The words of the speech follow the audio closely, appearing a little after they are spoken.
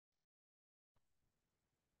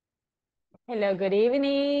Hello, good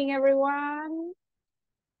evening, everyone.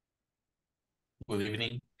 Good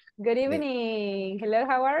evening. Good evening. Hello,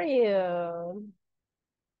 how are you?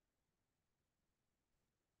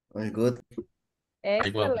 I'm good.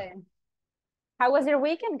 I will. Excellent. How was your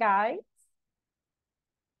weekend, guys?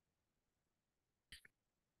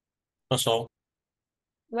 Also,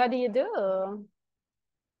 What do you do?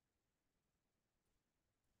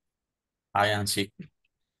 I am sick.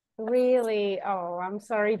 Really? Oh, I'm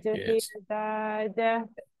sorry to hear Yes. that.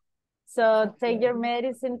 So take your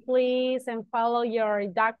medicine, please, and follow your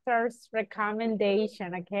doctor's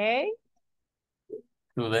recommendation, okay?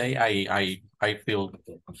 Today I feel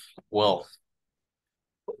well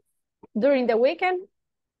During the weekend?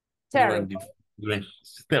 during Terrible. during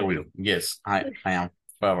period. Yes, I am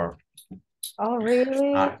fever. Oh,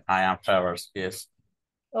 really? I am fever. Yes.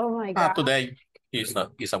 Oh my God. Today is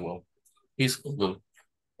a well. It's good.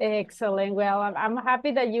 Excellent. Well, I'm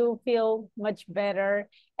happy that you feel much better.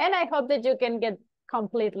 And I hope that you can get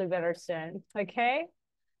completely better soon. Okay.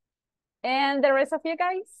 And the rest of you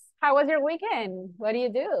guys, how was your weekend? What do you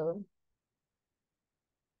do?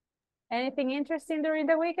 Anything interesting during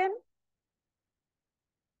the weekend?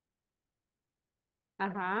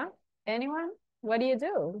 Uh-huh. Anyone? What do you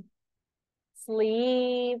do?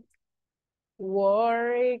 Sleep,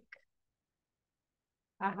 work.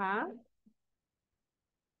 Uh-huh.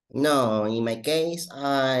 No, in my case,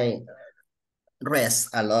 I rest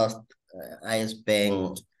a lot. I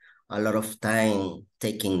spend a lot of time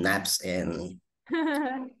taking naps and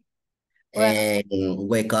Well,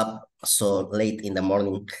 wake up so late in the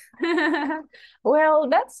morning. well,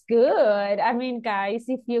 that's good. I mean, guys,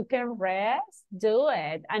 if you can rest, do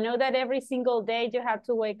it. I know that every single day you have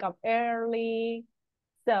to wake up early.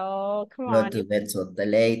 So come Go on. to bed so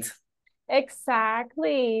late.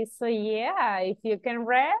 Exactly. So yeah, if you can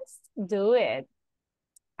rest, do it.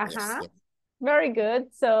 Yes, Uh-huh. yes. Very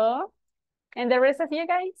good. So, and the rest of you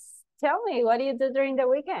guys, tell me, what do you do during the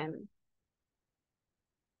weekend?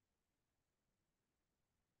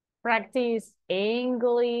 Practice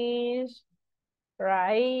English,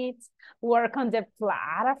 right? Work on the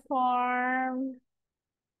platform.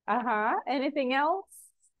 Uh-huh. Anything else?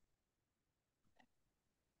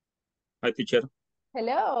 Hi, teacher.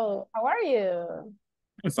 Hello. How are you?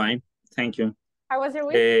 I'm fine. Thank you. How was your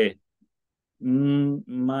week?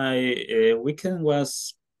 My weekend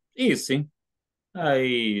was easy.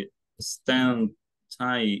 I spent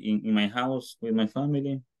time in my house with my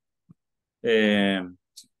family.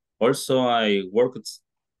 Also, I worked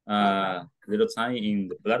a little time in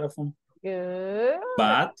the platform. Good.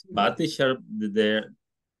 But teacher, there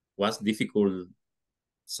was difficult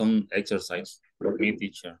some exercise for me,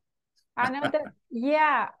 teacher. I know that,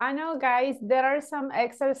 yeah, I know, guys, there are some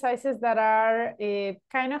exercises that are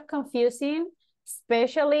kind of confusing,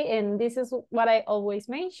 especially, and this is what I always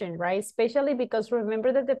mention, right? Especially because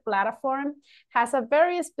remember that the platform has a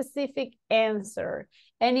very specific answer.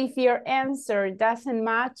 And if your answer doesn't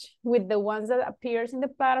match with the ones that appears in the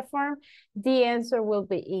platform, the answer will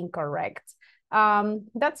be incorrect.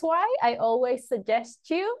 That's why I always suggest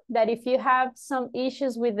you that if you have some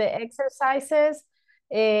issues with the exercises,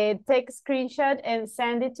 take a screenshot and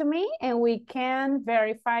send it to me, and we can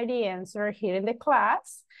verify the answer here in the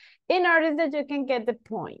class in order that you can get the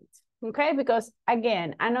point. Okay, because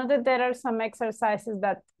again, I know that there are some exercises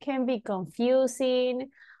that can be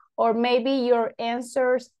confusing, or maybe your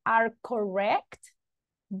answers are correct,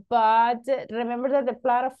 but remember that the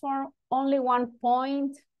platform, only 1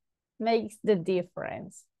 point makes the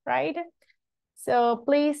difference, right? So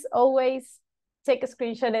please always take a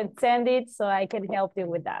screenshot and send it so I can help you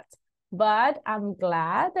with that. But I'm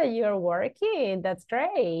glad that you're working. That's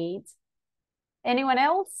great. Anyone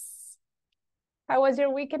else? How was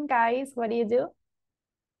your weekend, guys? What do you do?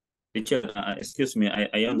 Teacher, excuse me,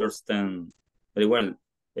 I understand very well.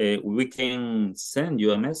 We can send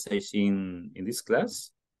you a message in this class.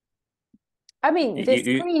 I mean, the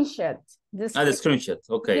You, screenshot. the screenshot.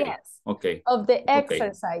 Okay. Yes. Okay. Of the Okay.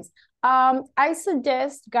 exercise. I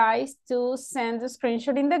suggest, guys, to send the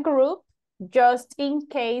screenshot in the group just in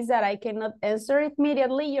case that I cannot answer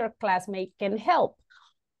immediately, your classmate can help.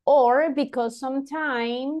 Or because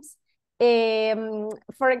sometimes,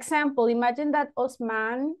 for example, imagine that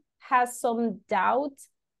Osman has some doubt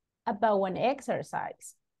about an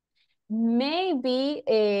exercise. Maybe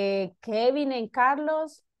Kevin and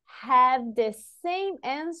Carlos have the same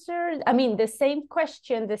answer, I mean, the same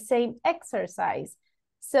question, the same exercise.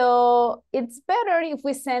 So it's better if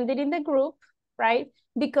we send it in the group, right?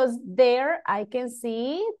 Because there I can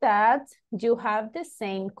see that you have the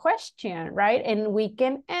same question, right? And we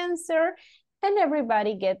can answer and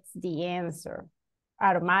everybody gets the answer.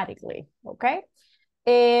 automatically, okay?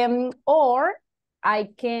 Or I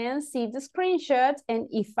can see the screenshot, and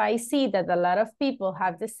if I see that a lot of people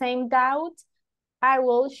have the same doubt, I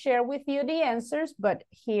will share with you the answers, but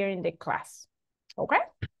here in the class, okay?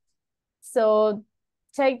 So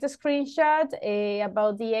take the screenshot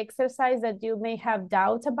about the exercise that you may have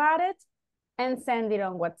doubt about it and send it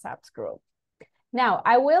on WhatsApp's group. Now,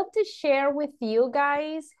 I will to share with you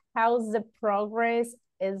guys how's the progress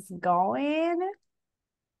is going.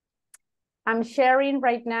 I'm sharing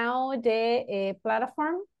right now the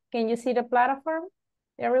platform. Can you see the platform,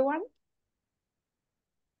 everyone?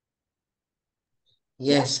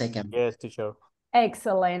 Yes, I can. Yes, teacher.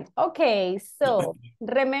 Excellent. Okay, so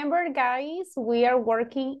remember, guys, we are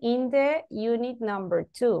working in the unit number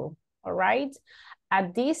 2, all right?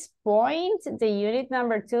 At this point, the unit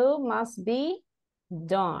number 2 must be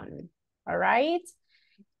done, all right?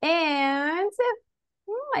 And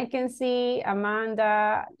I can see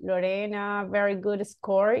Amanda, Lorena, very good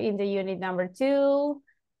score in the unit number 2.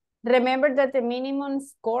 Remember that the minimum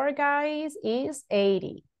score, guys, is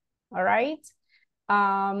 80, all right?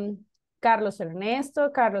 Carlos Ernesto,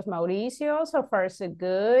 Carlos Mauricio, so far so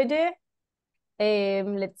good.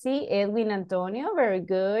 Let's see, Edwin Antonio, very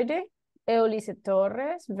good. Eunice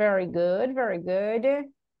Torres, very good, very good.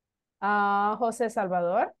 Jose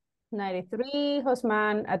Salvador, 93.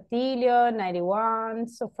 Josman Atilio, 91.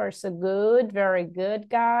 So far so good, very good,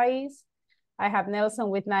 guys. I have Nelson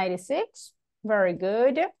with 96, very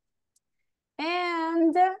good.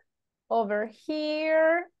 And over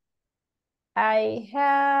here, I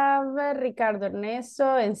have Ricardo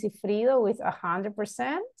Ernesto and Cifrido with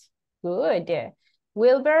 100%. Good.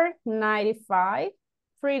 Wilber, 95.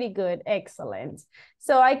 Pretty good. Excellent.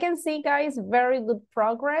 So I can see, guys, very good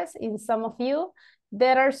progress in some of you.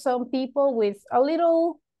 There are some people with a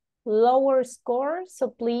little lower score. So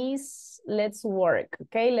please, let's work.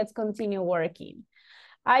 Okay, let's continue working.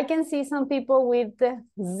 I can see some people with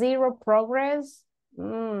 0 progress.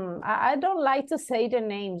 I don't like to say the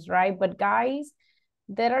names, right? But guys,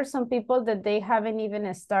 there are some people that they haven't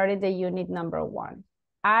even started the unit number 1.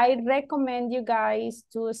 I recommend you guys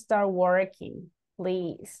to start working,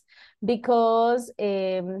 please, because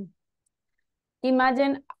imagine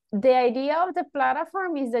the idea of the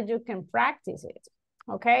platform is that you can practice it,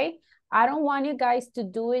 okay? I don't want you guys to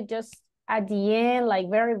do it just at the end, like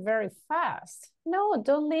very, very fast. No,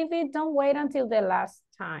 don't leave it. Don't wait until the last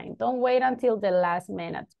time. Don't wait until the last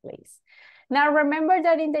minute, please. Now, remember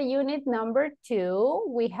that in the unit number 2,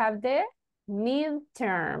 we have the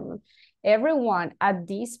midterm. Everyone, at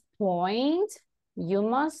this point, you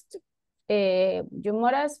must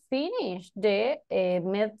finish the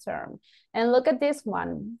midterm. And look at this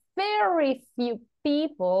one. Very few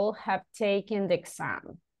people have taken the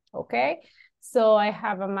exam, okay? So I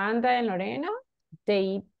have Amanda and Lorena.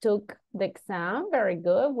 They took the exam, very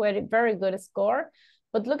good, very good score.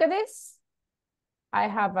 But look at this. I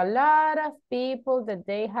have a lot of people that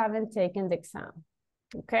they haven't taken the exam,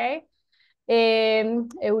 okay?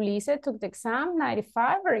 Eunice took the exam,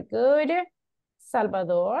 95, very good.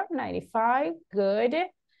 Salvador, 95, good.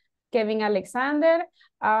 Kevin Alexander,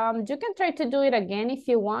 you can try to do it again if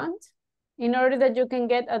you want, in order that you can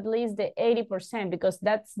get at least the 80%, because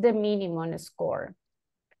that's the minimum score.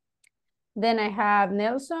 Then I have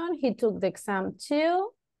Nelson, he took the exam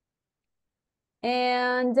too.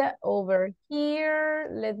 And over here,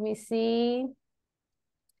 let me see.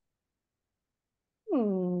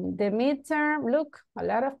 The midterm, look, a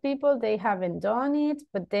lot of people, they haven't done it,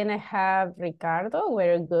 but then I have Ricardo,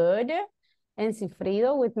 very good, and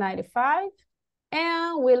Cifrido with 95,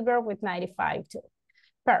 and Wilber with 95 too.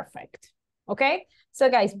 Perfect, okay? So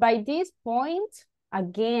guys, by this point,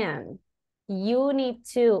 again, unit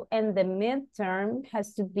 2 and the midterm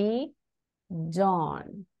has to be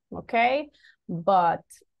done, okay? But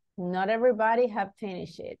not everybody have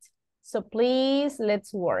finished it. So please,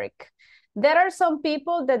 let's work. There are some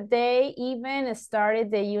people that they even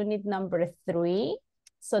started the unit number 3.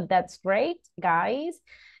 So that's great, guys.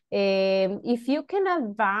 If you can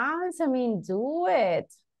advance, I mean, do it.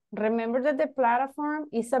 Remember that the platform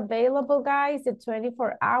is available, guys, the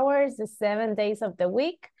 24 hours, the 7 days of the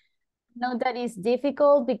week. I know that is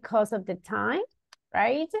difficult because of the time,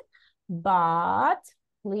 right? But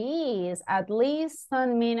please, at least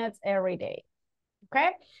 10 minutes every day,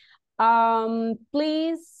 okay?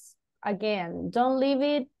 Please, again, don't leave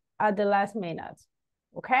it at the last minute,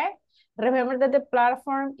 okay? Remember that the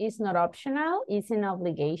platform is not optional, it's an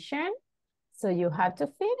obligation. So you have to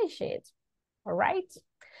finish it, all right?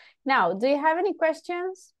 Now, do you have any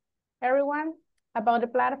questions, everyone, about the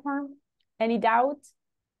platform? Any doubts?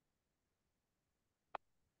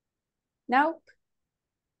 No?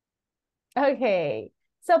 Okay.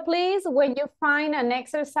 So please, when you find an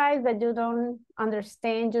exercise that you don't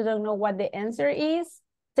understand, you don't know what the answer is,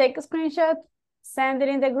 take a screenshot, send it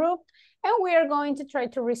in the group, and we are going to try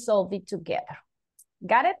to resolve it together.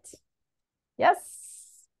 Got it? Yes,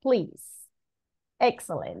 please.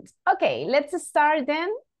 Excellent. Okay, let's start then.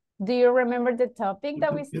 Do you remember the topic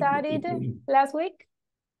that we studied last week?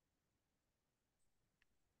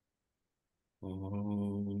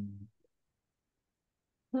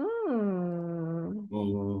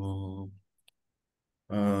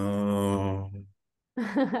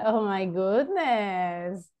 Oh my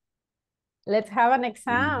goodness. Let's have an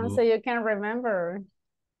exam so you can remember.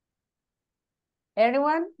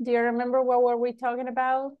 Anyone? Do you remember what were we talking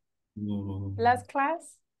about last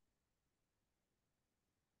class?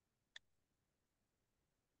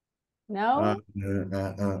 No?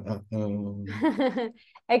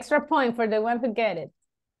 Extra point for the one who get it.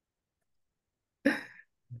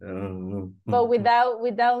 But without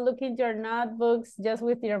looking your notebooks, just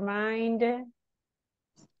with your mind.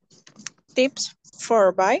 Tips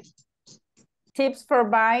for buy. Tips for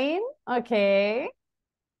buying. Okay.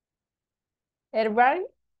 Everybody,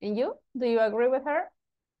 and you? Do you agree with her?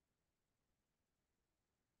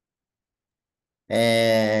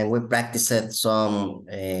 And we practiced some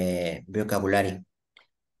vocabulary.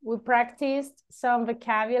 We practiced some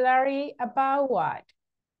vocabulary about what?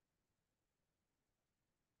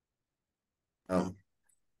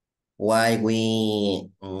 Why we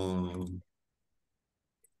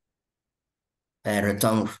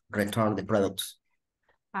return the products.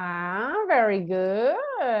 Ah, very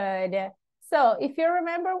good. So if you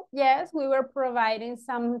remember, yes, we were providing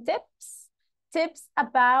some tips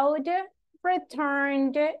about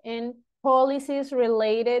returned and policies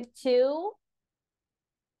related to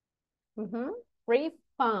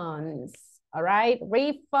refunds. All right,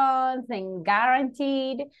 refunds and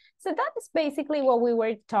guaranteed. So that is basically what we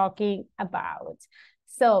were talking about.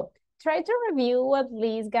 So try to review at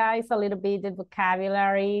least, guys, a little bit the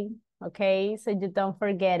vocabulary, okay? So you don't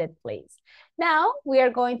forget it, please. Now, we are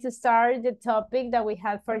going to start the topic that we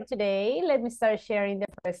had for today. Let me start sharing the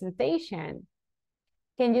presentation.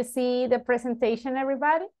 Can you see the presentation,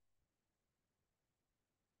 everybody?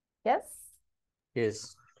 Yes?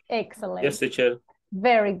 Yes. Excellent. Yes, teacher.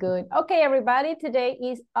 Very good. Okay, everybody, today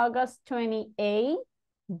is August 28th.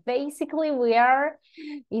 Basically, we are,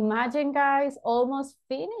 imagine guys, almost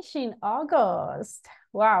finishing August.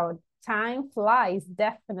 Wow, time flies,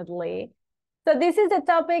 definitely. So this is the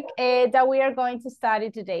topic that we are going to study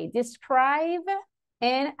today. Describe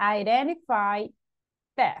and identify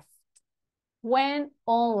theft when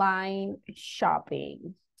online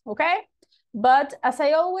shopping, okay? But as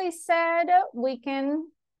I always said, we can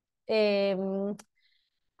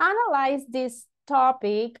analyze this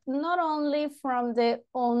topic not only from the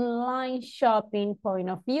online shopping point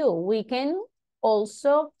of view, we can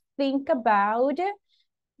also think about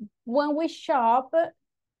when we shop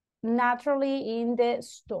naturally in the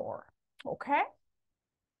store, okay?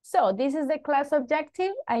 So this is the class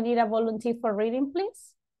objective. I need a volunteer for reading,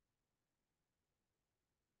 please.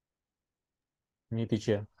 Me,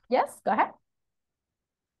 teacher. Yes, go ahead.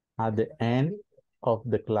 At the end of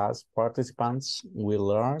the class, participants will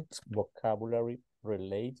learn vocabulary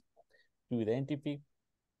related to identify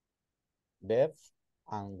theft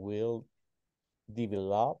and will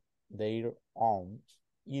develop their own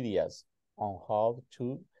ideas on how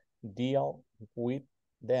to deal with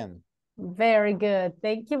them. Very good.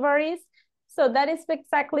 Thank you, Boris. So that is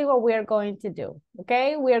exactly what we are going to do,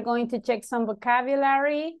 okay? We are going to check some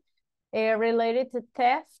vocabulary related to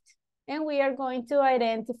theft, and we are going to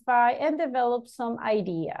identify and develop some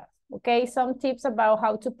ideas, okay? Some tips about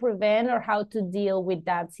how to prevent or how to deal with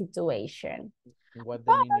that situation. What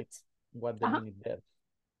the meaning theft?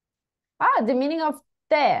 The meaning of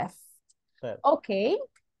theft. Okay,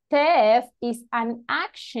 theft is an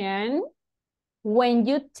action when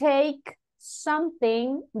you take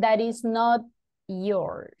something that is not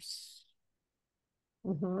yours.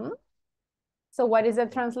 So what is the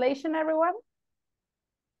translation, everyone?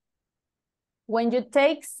 When you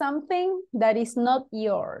take something that is not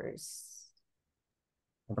yours.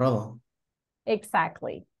 Robo.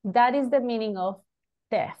 Exactly. That is the meaning of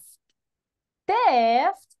theft.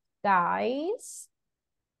 Theft, guys,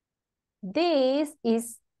 this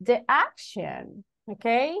is the action,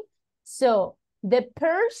 okay? So the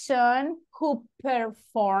person who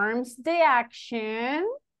performs the action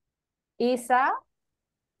is a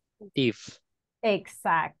thief.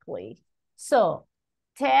 Exactly. So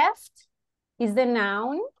theft is the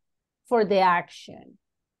noun for the action.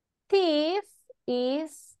 Thief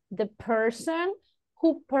is the person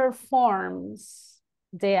who performs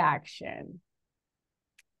the action.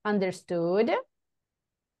 Understood?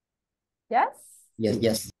 Yes? Yes,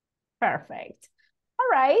 yes. Perfect. All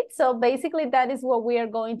right, so basically that is what we are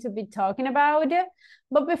going to be talking about.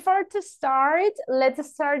 But before to start,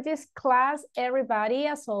 let's start this class, everybody,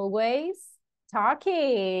 as always,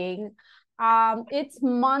 talking. It's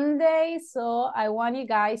Monday, so I want you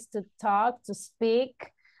guys to talk, to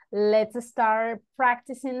speak. Let's start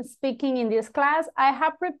practicing speaking in this class. I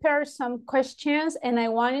have prepared some questions and I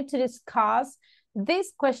wanted to discuss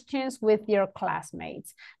these questions with your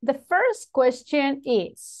classmates. The first question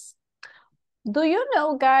is, do you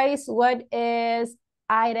know, guys, what is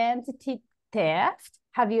identity theft?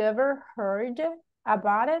 Have you ever heard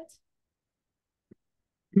about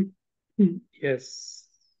it? Yes.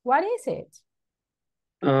 What is it?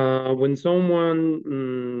 When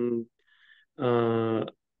someone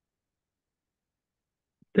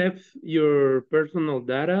theft your personal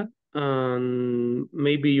data and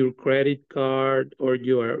maybe your credit card or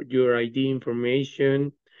your ID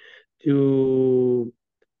information to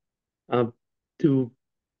do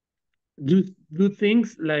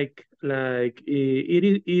things like it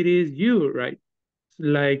is you, right?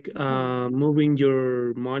 Like moving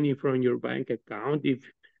your money from your bank account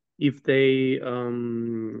if they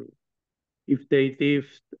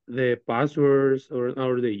theft the passwords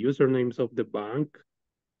or the usernames of the bank.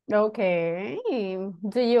 Okay.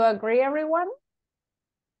 Do you agree, everyone?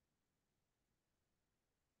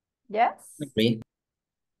 Yes? Agree.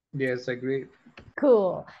 Yes, I agree.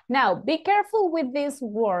 Cool. Now, be careful with this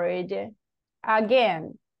word.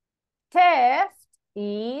 Again, theft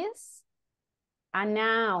is a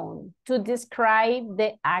noun to describe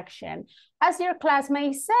the action. As your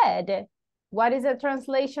classmate said, what is the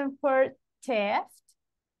translation for theft?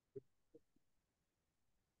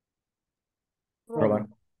 Robert.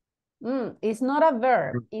 It's not a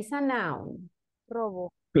verb, it's a noun. Robo.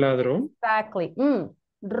 Ladrón. Exactly.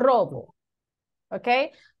 Robo.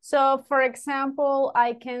 Okay, so for example,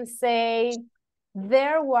 I can say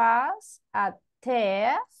there was a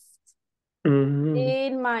theft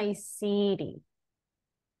in my city.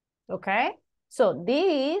 Okay, so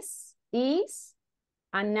this is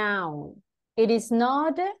a noun. It is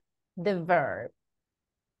not the verb.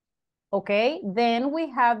 Okay, then we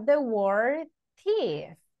have the word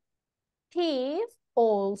thief. Thief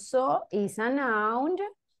also is a noun,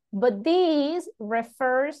 but this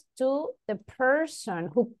refers to the person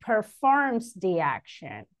who performs the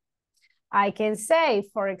action. I can say,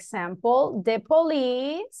 for example, the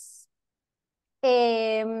police.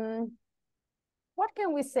 What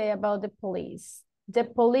can we say about the police? The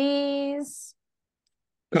police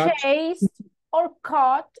chased or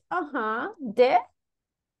caught the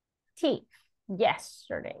thief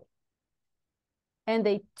yesterday. And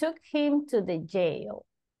they took him to the jail.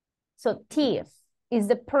 So thief is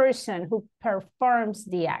the person who performs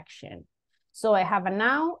the action. So I have a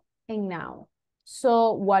noun and noun.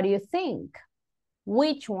 So what do you think?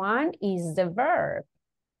 Which one is the verb?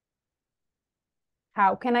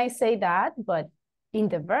 How can I say that? But in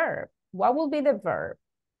the verb, what will be the verb?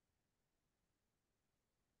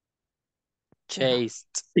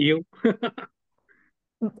 Chased. You.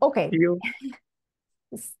 Okay. You.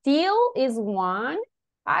 Steal is one.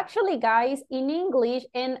 Actually, guys, in English,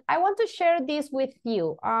 and I want to share this with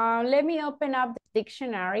you. Let me open up the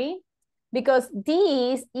dictionary because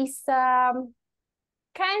this is kind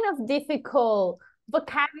of difficult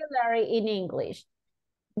vocabulary in English.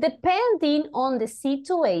 Depending on the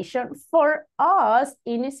situation, for us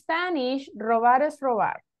in Spanish, robar es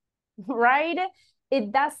robar, right?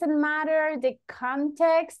 It doesn't matter the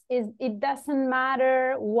context, it doesn't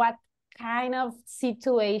matter what kind of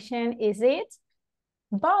situation is it,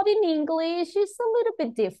 but in English, it's a little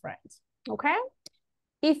bit different, okay?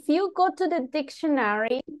 If you go to the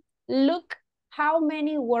dictionary, look how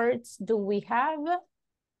many words do we have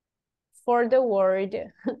for the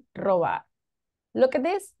word robar. Look at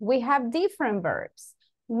this, we have different verbs.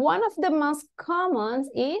 One of the most common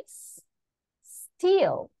is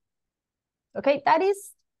steal. Okay, that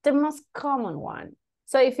is the most common one.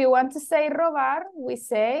 So if you want to say robar, we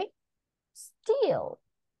say steal.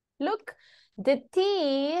 Look, the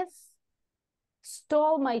thief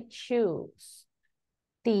stole my shoes.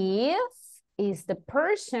 Thief is the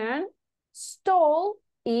person, stole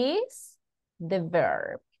is the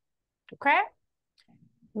verb, okay?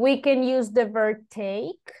 We can use the verb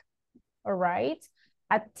take, all right?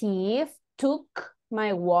 A thief took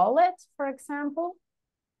my wallet, for example.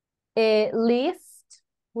 Lift,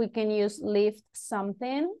 we can use lift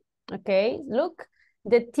something, okay? Look,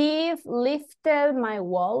 the thief lifted my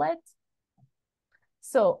wallet.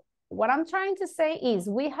 So what I'm trying to say is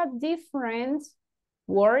we have different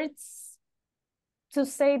words to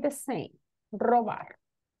say the same. Robar,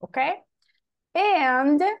 okay?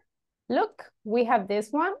 And look, we have this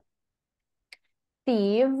one.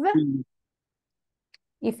 Thief.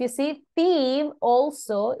 If you see thief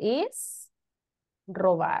also is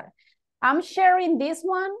robar. I'm sharing this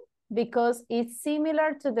one because it's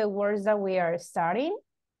similar to the words that we are studying.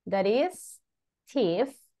 That is thief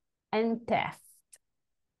and theft.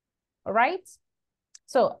 All right?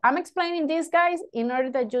 So I'm explaining this, guys, in order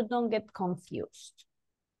that you don't get confused.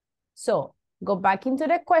 So go back into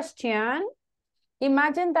the question.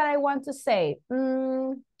 Imagine that I want to say,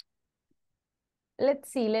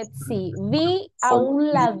 let's see. Vi a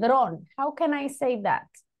un ladrón. How can I say that?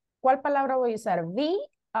 ¿Cuál palabra voy a usar? Vi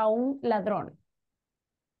a un ladrón.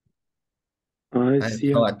 I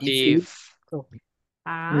saw a Thief.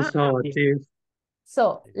 I saw a thief.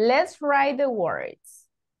 So let's write the words.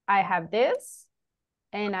 I have this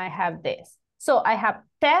and I have this. So I have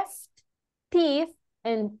theft, thief,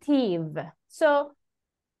 and thief. So,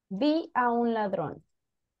 vi a un ladrón.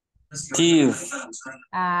 Thief.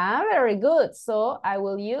 Ah, very good. So I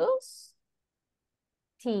will use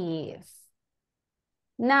thief.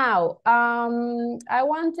 Now, I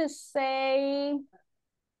want to say,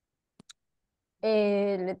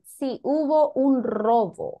 let's see, hubo un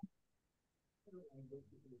robo.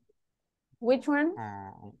 Which one?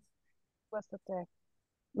 What's the third?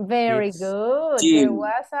 Very It's good. thief. There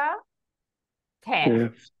was a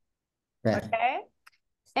theft. Theft. Okay.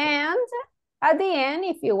 And at the end,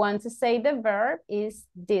 if you want to say the verb, is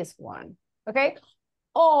this one. Okay.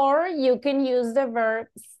 Or you can use the verb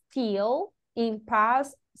steal in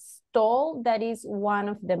past, stole. That is one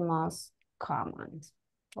of the most common.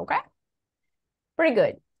 Okay. Pretty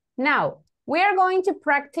good. Now, we are going to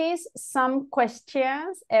practice some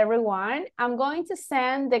questions, everyone. I'm going to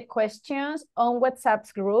send the questions on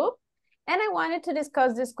WhatsApp's group, and I wanted to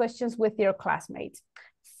discuss these questions with your classmates.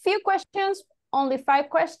 Few questions, only 5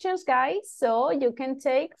 questions, guys, so you can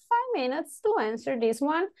take 5 minutes to answer this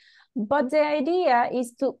one, but the idea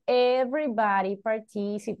is to everybody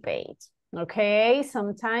participate, okay?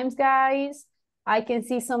 Sometimes, guys, I can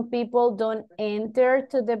see some people don't enter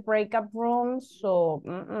to the breakup room, so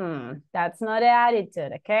that's not the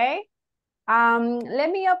attitude, okay? Let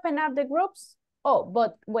me open up the groups. Oh,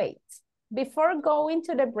 but wait. Before going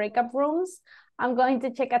to the breakup rooms, I'm going to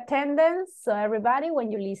check attendance. So everybody,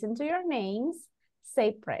 when you listen to your names,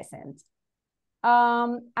 say present.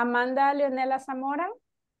 Amanda Leonela Zamora.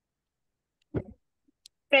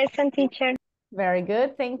 Present, teacher. Very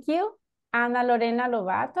good, thank you. Ana Lorena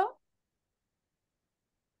Lobato.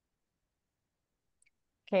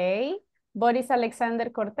 Okay. Boris Alexander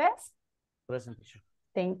Cortés. present teacher.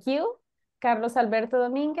 Thank you. Carlos Alberto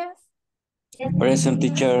Domínguez. Present,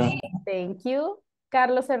 teacher. Thank you.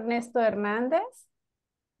 Carlos Ernesto Hernández.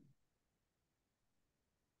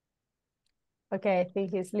 Okay, I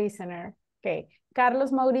think he's listener. Okay.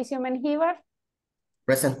 Carlos Mauricio Mengíbar.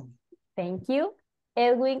 Present. Thank you.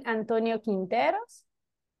 Edwin Antonio Quinteros.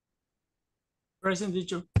 Present,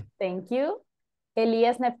 teacher. Thank you.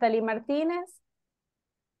 Elías Neftali Martínez.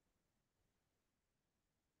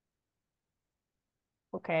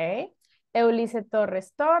 Okay. Eulice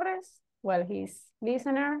Torres Torres. Well, he's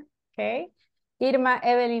listener. Okay. Irma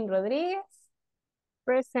Evelyn Rodríguez.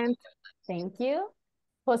 Present. Thank you.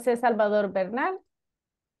 José Salvador Bernal.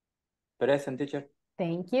 Present, teacher.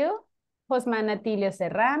 Thank you. Josman Atilio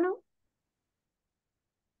Serrano.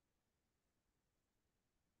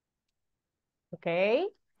 Okay.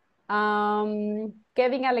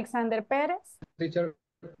 Kevin Alexander Pérez. Teacher.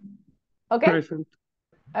 Okay. Present.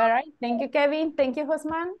 All right. Thank you, Kevin. Thank you,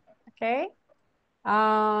 Josman. Okay.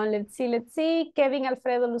 Let's see. Kevin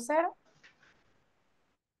Alfredo Lucero.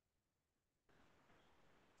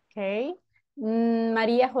 Okay.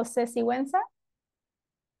 María José Sigüenza.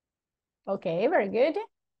 Okay, very good.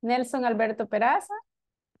 Nelson Alberto Peraza.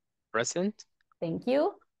 Present. Thank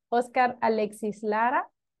you. Oscar Alexis Lara.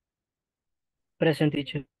 Present,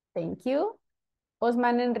 teacher. Thank you.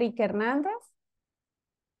 Osman Enrique Hernández.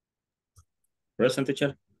 Present,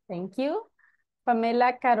 teacher. Thank you.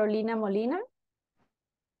 Pamela Carolina Molina.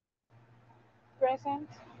 Present.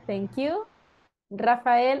 Thank you.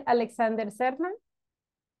 Rafael Alexander Serna.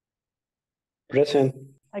 Present.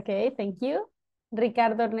 Okay, thank you.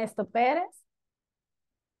 Ricardo Ernesto Pérez.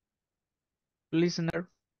 Listener.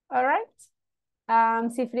 All right.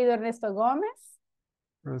 Cifrido Ernesto Gómez.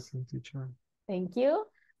 Present, teacher. Thank you.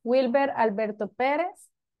 Wilber Alberto Pérez.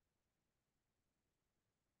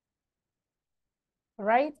 All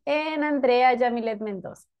right. And Andrea Yamilet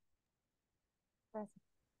Mendoza.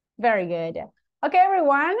 Very good. Okay,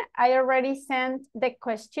 everyone, I already sent the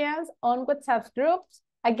questions on WhatsApp groups.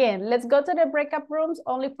 Again, let's go to the breakup rooms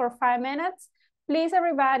only for 5 minutes. Please,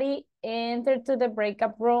 everybody, enter to the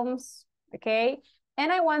breakup rooms, okay?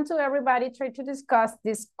 And I want to everybody try to discuss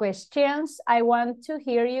these questions. I want to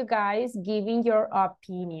hear you guys giving your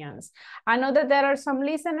opinions. I know that there are some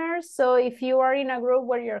listeners, so if you are in a group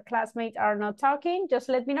where your classmates are not talking, just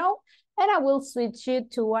let me know, and I will switch you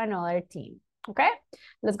to another team, okay?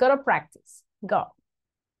 Let's go to practice. Go.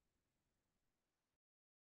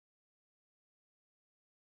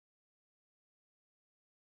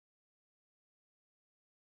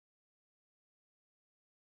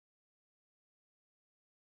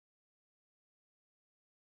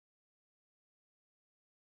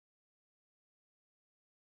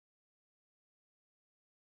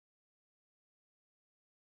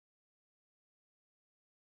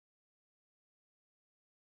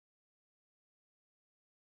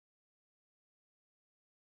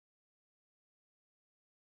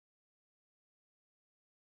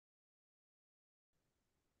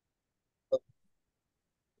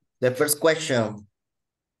 The first question,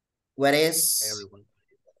 what is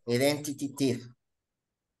identity thief?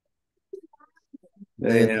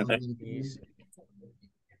 Do you know?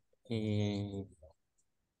 Is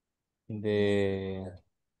the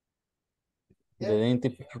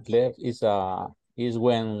identity theft is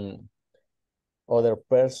when other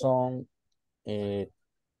person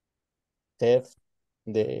theft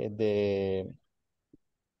the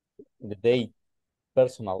date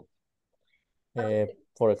personal.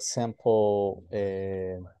 For example,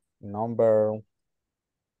 number,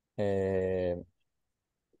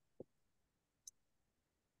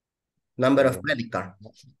 Number of credit card.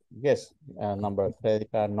 yes, number of credit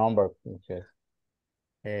card number. Okay.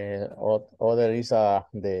 Other is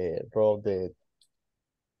the role the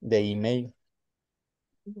email.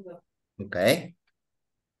 Okay.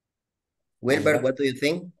 Wilbur, what do you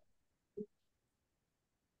think?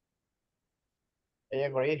 I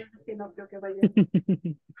agree.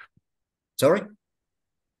 Sorry?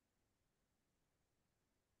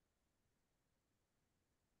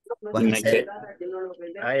 What he said?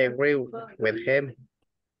 I agree with him.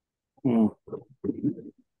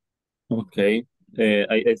 Okay.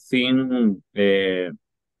 I think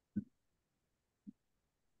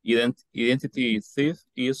identity thief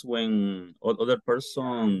is when other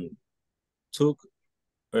person took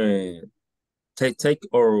take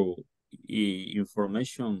our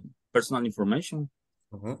information, personal information,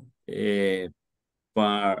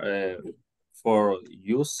 for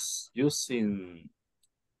using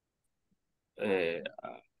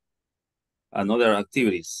another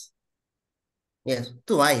activities. Yes,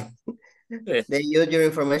 to buy. They use your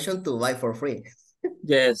information to buy for free.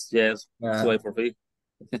 Yes, to buy for free.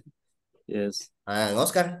 Yes. And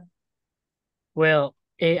Oscar? Well,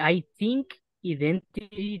 I think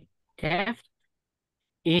identity theft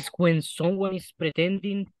is when someone is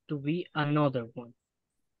pretending to be another one.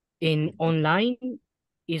 In online,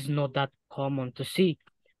 is not that common to see,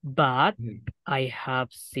 but I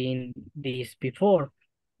have seen this before.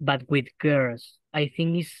 But with girls, I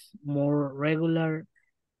think it's more regular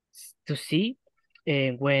to see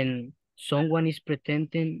when someone is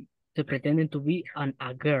pretending to be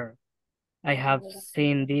a girl. I have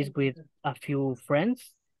seen this with a few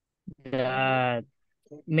friends that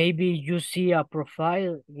maybe you see a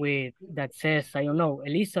profile with that says, I don't know,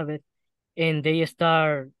 Elizabeth, and they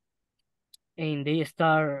start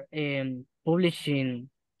publishing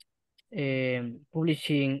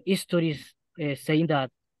histories saying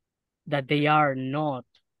that they are not.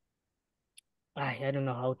 I don't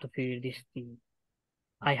know how to figure this thing.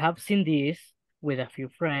 I have seen this with a few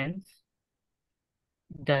friends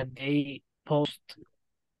that they post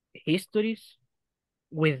histories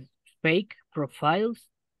with fake profiles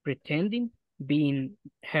pretending being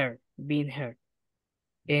her.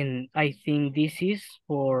 And I think this is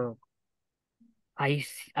for I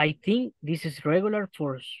think this is regular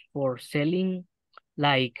for selling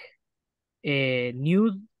like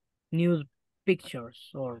nude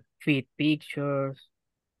pictures or feed pictures,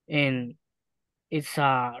 and it's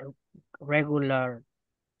a regular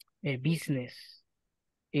business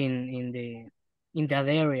in that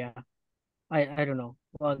area. I don't know.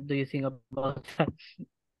 What do you think about that?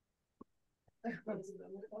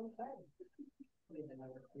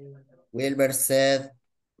 Wilbur said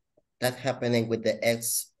that happening with the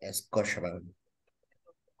ex-Scotiabank.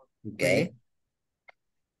 Okay.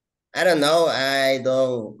 I don't know. I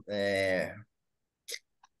don't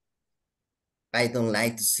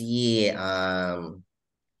like to see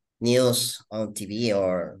news on TV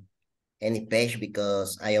or any page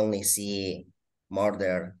because I only see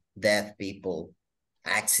murder dead people,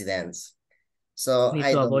 accidents. So Need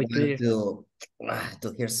I to don't avoid want Twitter.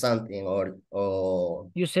 to hear something or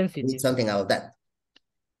You're read sensitive. something about that.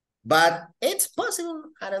 But it's possible.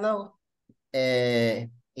 I don't know.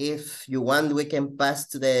 If you want, we can pass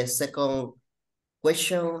to the second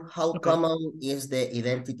question. How Okay. common is the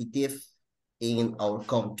identity thief in our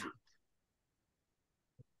country?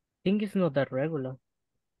 I think it's not that regular,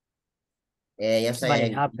 Yes, but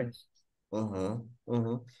it happens.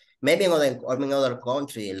 Maybe in other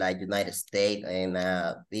country like United States and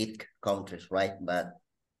big countries, right? But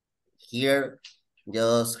here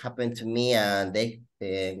just happened to me and they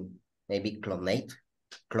maybe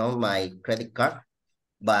clone my credit card,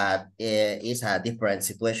 but it's a different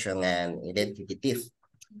situation and identity thief.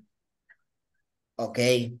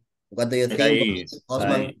 Okay, what do you think,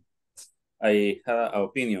 Osman? I have an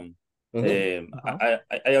opinion. I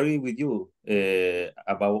agree with you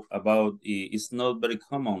about it's not very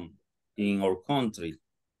common in our country,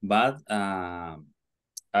 but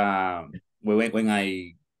when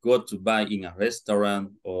I go to buy in a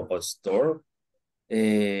restaurant or a store,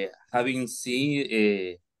 having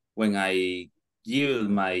seen when I give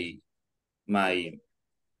my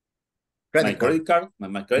credit card,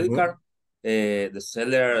 my credit card, the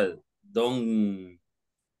seller don't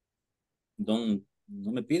no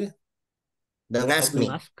me pide. Don't ask me.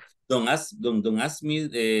 Don't ask me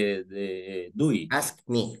the Dewey. Ask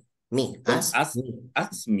me.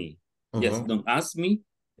 Ask me. Yes, don't ask me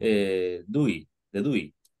Dewey. The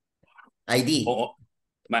Dewey. ID.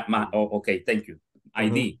 Okay, thank you.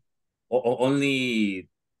 ID. Only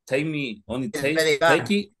take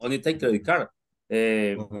credit card.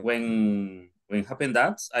 When happen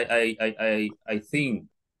that, I think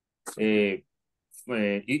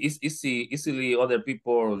it's easily other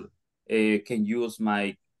people can use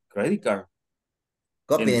my credit card.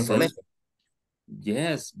 Copy the information.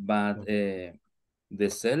 Yes, but the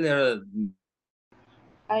seller.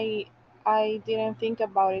 I didn't think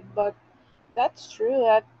about it, but that's true.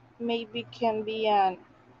 That maybe can be an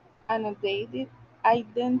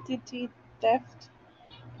identity theft.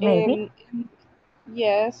 Maybe.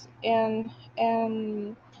 Yes, and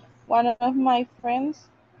one of my friends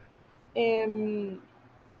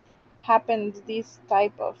happened this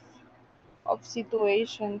type of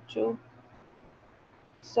situation too.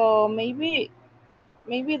 So maybe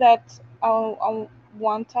that's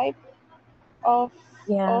one type of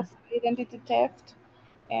Yeah. identity theft,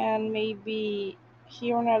 and maybe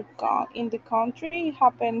here in the country it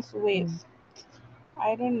happens with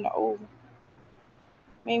I don't know,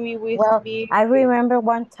 maybe with Well, big. I remember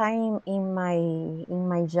one time in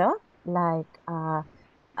my job, like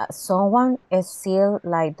someone is still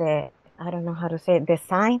like I don't know how to say it, the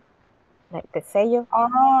sign, like the sello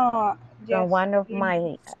from Yes. one of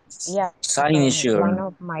my from one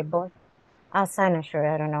of my boss. Signature,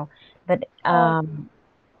 I don't know, but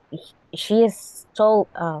she is told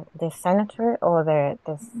the senator or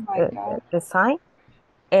My God. the sign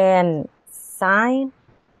and sign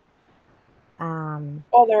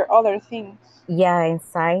Other things. yeah, and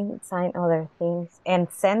sign other things and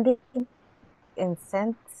send it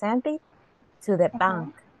to the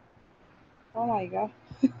bank. Oh my God.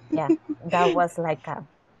 Yeah, that was like a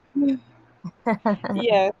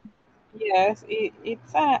Yes,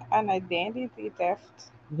 it's an identity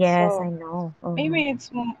theft. yes, I So know. maybe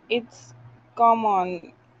it's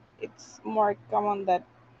common. It's more common that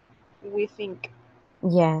we think.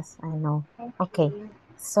 Yes, I know. Okay. Okay.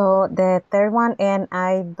 So the third one, and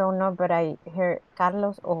I don't know, but I heard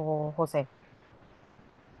Carlos or Jose.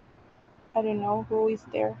 I don't know who is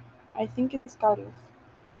there. I think it's Carlos.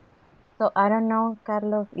 So I don't know,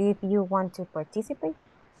 Carlos, if you want to participate.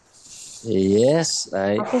 Yes,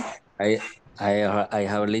 Okay. I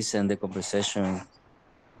have listened the conversation.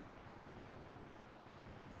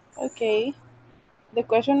 Okay. The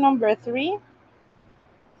question number 3.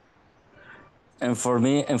 And for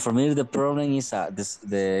me, the problem is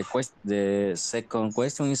the second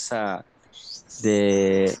question is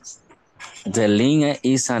the link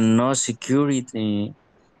is a no security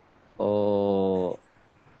or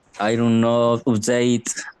I don't know update.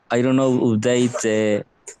 I don't know update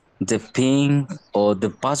the PIN or the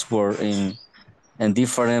password in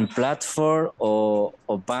different platform or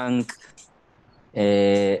bank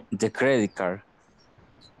the credit card.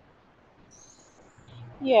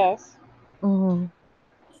 Yes. Mm-hmm.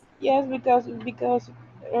 Yes, because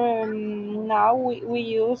now we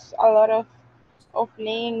use a lot of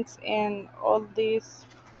links and all these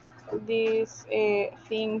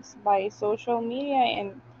things by social media,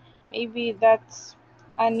 and maybe that's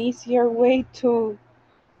an easier way to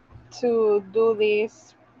do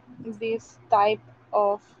this type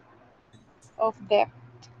of of debt.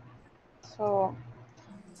 So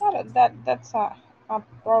that's a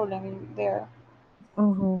problem there.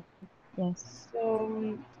 Yes.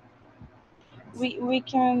 So we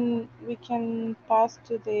can pass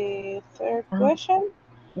to the third question.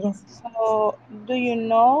 Yes. So do you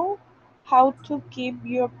know how to keep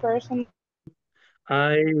your personal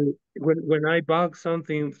I when I bought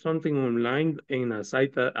something online in a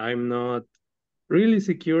site that I'm not really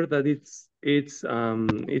secure that it's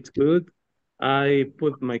good, I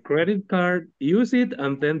put my credit card, use it,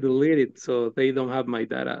 and then delete it so they don't have my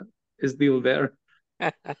data. It's still there.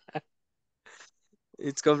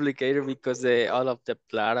 It's complicated because all of the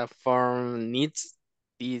platform needs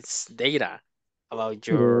this data about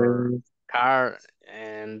your Yeah. car,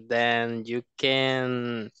 and then you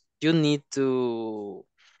need to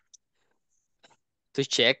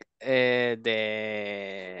check the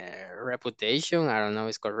reputation. I don't know if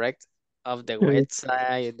it's correct of the Yeah.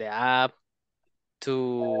 website, the app,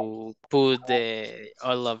 to put the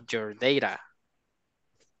all of your data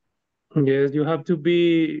Yes, you have to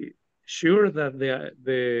be sure that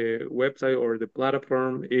the website or the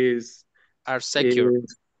platform are secure.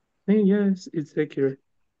 is yes, it's secure.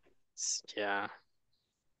 Yeah.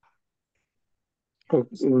 Oh,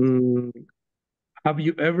 have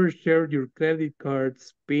you ever shared your credit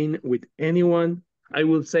card's PIN with anyone? I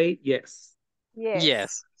will say yes, Yes.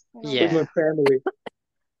 Yes. You know, with my Yeah. family.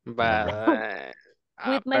 But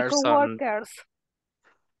a with my person coworkers.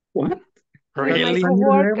 What? With That's my really. a new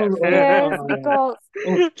coworkers. Yes, level because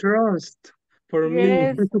of trust for me.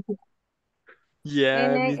 yes,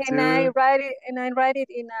 Yeah, me and I too. write it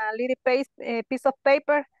in a little piece of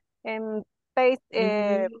paper and paste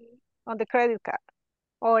on the credit card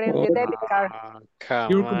or in Oh, the debit card.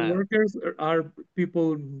 Come your on. coworkers are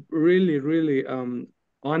people really, really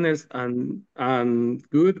honest and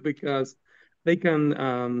good because they can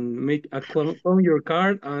make a clone on your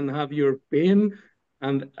card and have your PIN,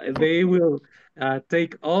 and they will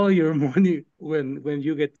take all your money when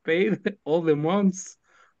you get paid all the months.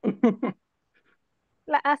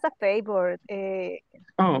 As a favor, I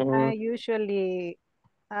Oh, usually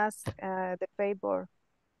ask the favor,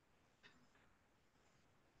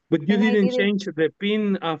 but you and I didn't did it change the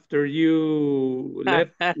PIN after you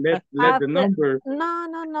let the after. number. No.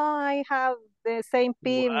 I have the same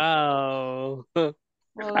pin. Wow. I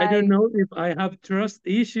don't Like know if I have trust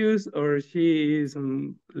issues or she is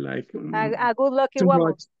like a good lucky too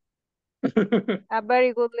woman, much. a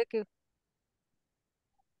very good lucky.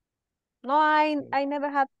 No, I never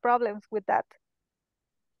had problems with that,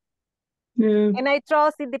 Yeah, and I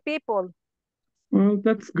trust in the people. well,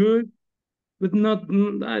 that's good, but not.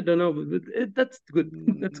 I don't know. But that's good.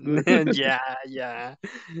 That's good. Yeah, yeah.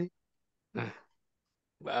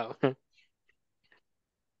 Wow.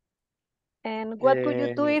 And what could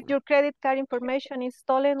you do Eh, if your credit card information is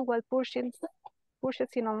stolen while purchasing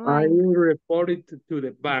I online? will report it to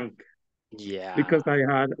the bank because yeah. I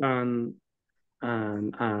had an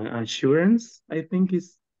assurance. I think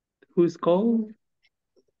is who's called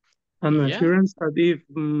an Yeah. assurance that if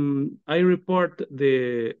I report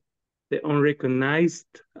the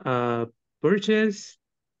unrecognized purchase,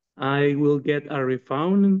 I will get a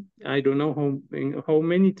refund. I don't know how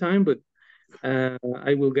many time, but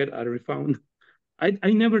I will get a refund.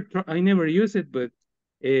 I never use it, but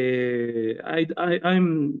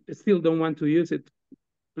I'm still don't want to use it.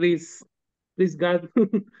 Please, please God,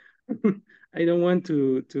 I don't want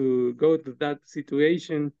to go to that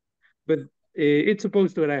situation. But it's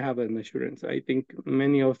supposed to that I have an assurance. I think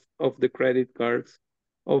many of the credit cards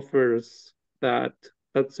offers that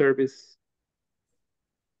that service.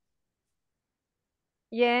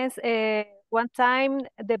 Yes, one time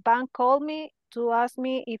the bank called me to ask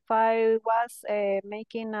me if I was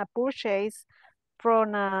making a purchase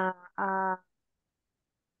from a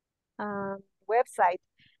website,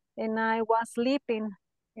 and I was sleeping,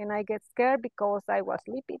 and I get scared because I was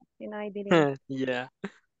sleeping and I didn't. Yeah.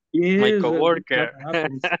 My Yes, that coworker.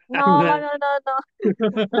 happens. No.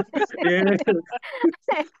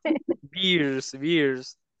 Yes.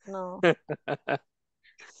 Beers. No,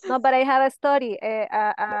 no, but I have a story.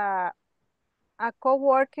 A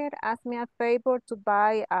coworker asked me a favor to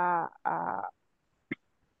buy uh,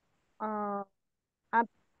 a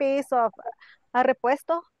piece of a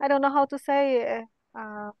repuesto. I don't know how to say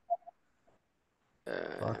Uh,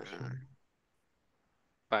 Spare faction.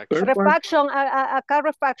 part. refaction, a car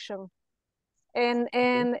refaction,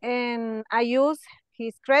 and I use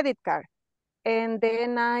his credit card, and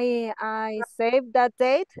then I save that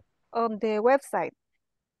date on the website,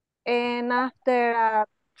 and after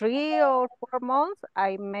 3 or 4 months,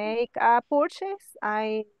 I make a purchase.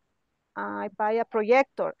 I buy a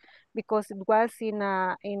projector, because it was in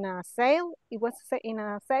a sale. It was in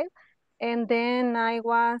a sale, and then I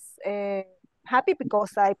was happy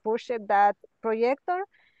because I purchased that projector,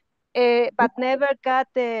 but never got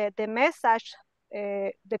the message,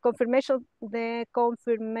 the confirmation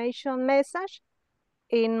message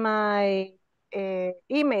in my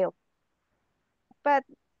email. But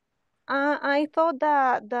I thought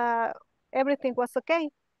that everything was okay,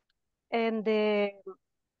 and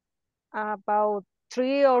about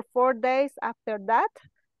 3 or 4 days after that,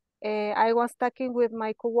 I was talking with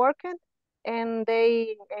my coworker, and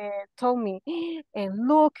they told me, and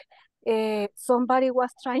look, somebody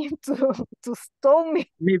was trying to stole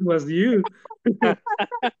me. It was you.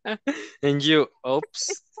 And you,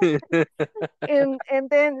 oops. And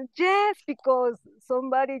then yes, because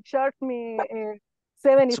somebody charged me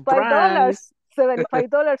 $75, Surprise.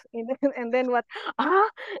 $75, and then what? Ah,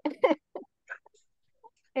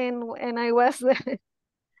 and I was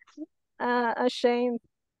ashamed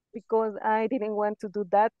because I didn't want to do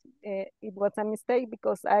that. It was a mistake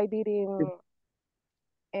because I didn't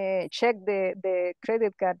check the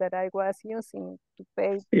credit card that I was using to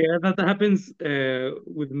pay. Yeah, that happens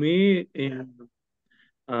with me in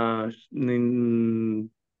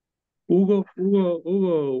Hugo,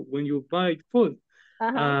 when you buy food.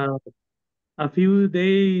 A few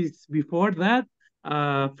days before that,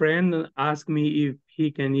 a friend asked me if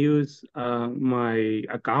he can use my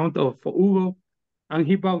account of Hugo, and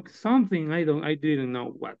he bought something. I didn't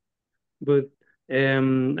know what, but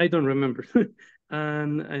I don't remember.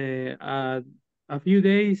 And a few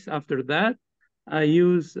days after that, I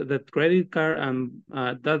used that credit card and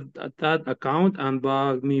that account and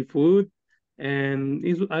bought me food. And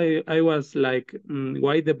I was like,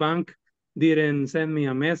 why the bank didn't send me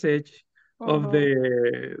a message of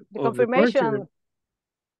The the purchase? confirmation.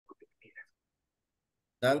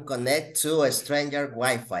 Don't connect to a stranger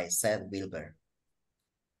Wi-Fi, said Wilber.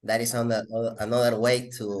 That is another way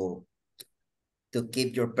to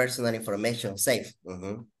keep your personal information safe.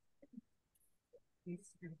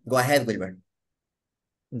 Go ahead, Wilber.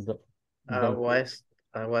 I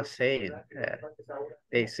was saying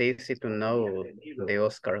it's easy to know the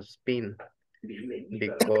Oscar's pin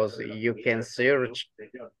because you can search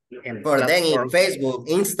in For them in platforms Facebook,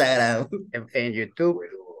 Instagram, and YouTube,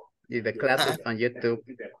 the classes on YouTube,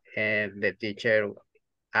 and the teacher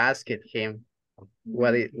asked him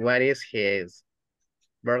what is his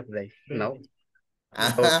birthday. No,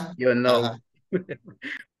 so you know.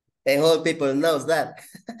 And all people knows that.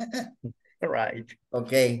 Right.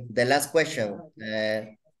 Okay, the last question.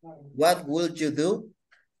 What would you do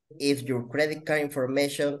if your credit card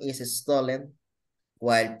information is stolen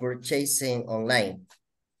while purchasing online?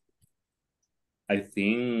 I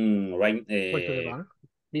think right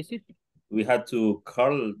we had to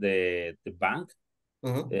call the bank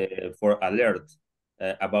for alert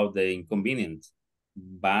about the inconvenience,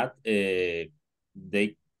 but they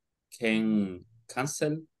can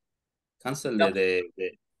cancel the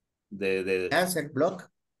cancel block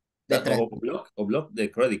or block the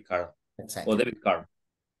credit card or debit card.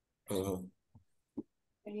 And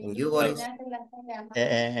you, Boris?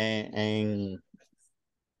 And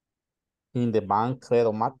in the bank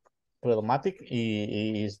Credomatic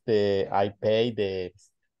is I pay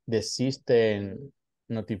the system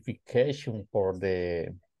notification for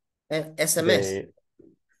the SMS.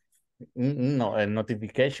 No, a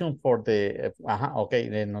notification for the okay,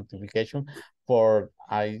 the notification for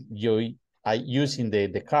I using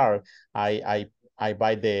the card. I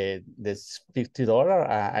buy the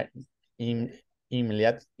 $50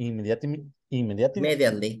 immediately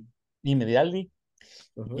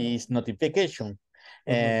is notification.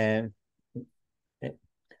 And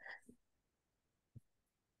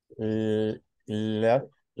later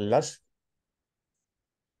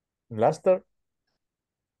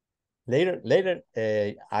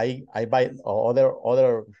I buy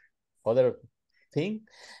other thing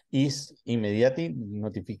is immediately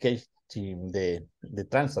notification the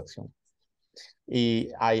transaction.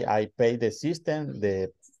 I pay the system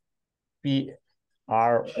the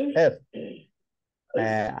PRF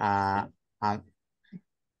and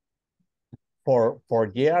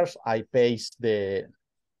for years I pay the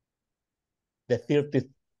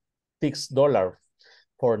 $36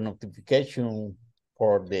 for notification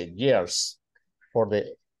for the years for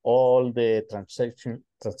all the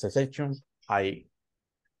transactions I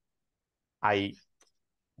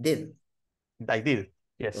did.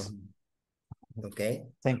 Yes. Okay.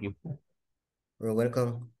 Thank you. You're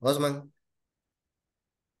welcome. Osman?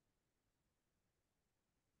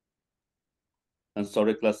 I'm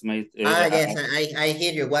sorry, classmate. Yes, I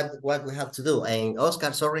hear you. What we have to do. And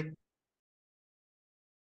Oscar, sorry.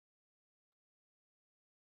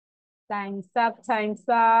 Time's up, time's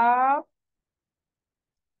up.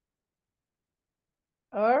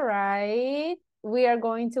 All right. We are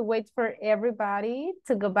going to wait for everybody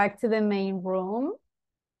to go back to the main room.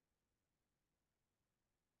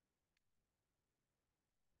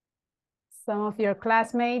 Some of your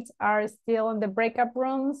classmates are still in the breakup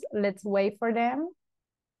rooms. Let's wait for them.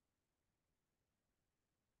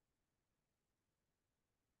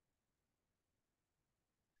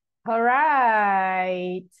 All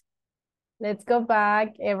right. Let's go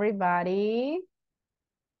back, everybody.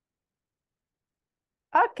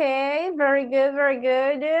 Okay, very good, very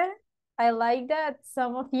good. I like that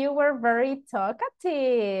some of you were very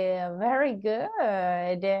talkative. Very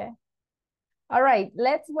good. All right,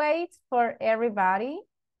 let's wait for everybody.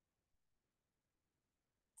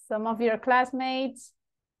 Some of your classmates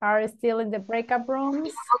are still in the breakup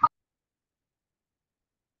rooms.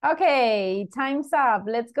 Okay, time's up.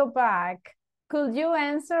 Let's go back. Could you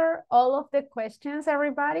answer all of the questions,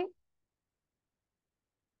 everybody?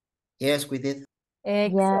 Yes, we did.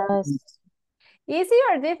 Excellent. Yes. Easy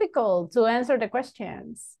or difficult to answer the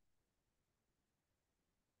questions?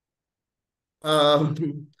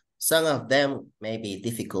 Some of them may be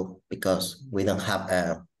difficult because we don't have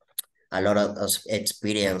a lot of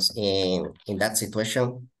experience in that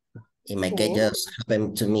situation. In my case, just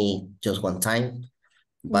happened to me just one time,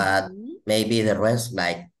 but maybe the rest,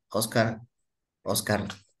 like Oscar told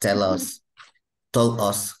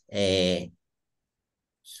us he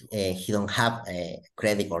don't have a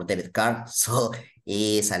credit or debit card, so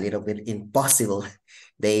it's a little bit impossible.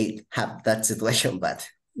 They have that situation, but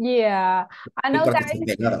yeah, I know, guys.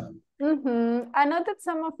 I know that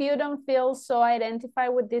some of you don't feel so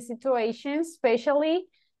identified with this situation, especially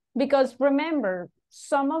because remember,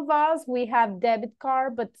 some of us, we have debit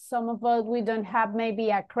card, but some of us, we don't have maybe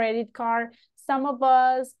a credit card. Some of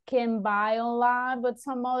us can buy online, but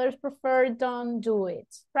some others prefer don't do it,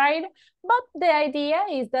 right? But the idea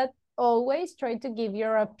is that always try to give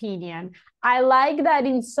your opinion. I like that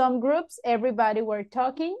in some groups, everybody were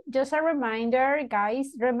talking. Just a reminder,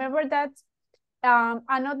 guys, remember that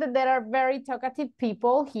I know that there are very talkative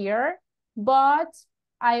people here, but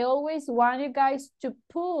I always want you guys to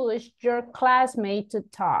push your classmate to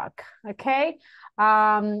talk, okay?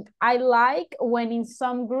 I like when in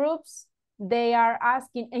some groups, they are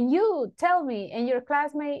asking, and you tell me, and your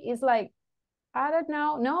classmate is like, I don't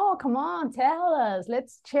know. No, come on, tell us.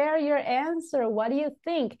 Let's share your answer. What do you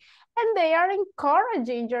think? And they are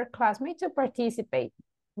encouraging your classmate to participate.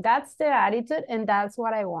 That's the attitude, and that's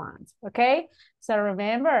what I want, okay? So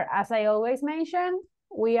remember, as I always mention,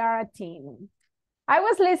 we are a team. I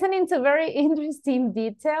was listening to very interesting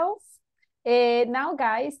details. Now,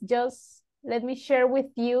 guys, just let me share with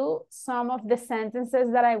you some of the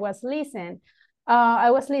sentences that I was listening.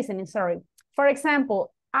 Sorry. For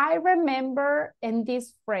example, I remember in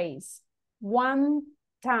this phrase, one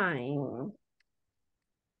time.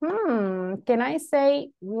 Can I say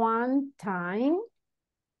one time?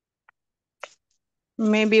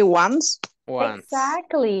 Maybe once.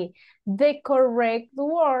 Exactly. The correct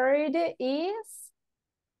word is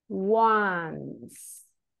once.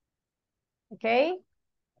 Okay?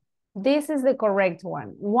 This is the correct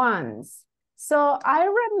one, once. So I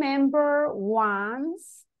remember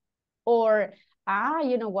once, or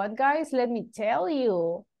you know what, guys? Let me tell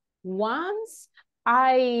you. Once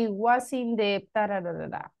I was in the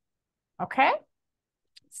da-da-da-da-da. Okay?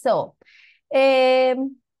 So,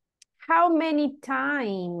 how many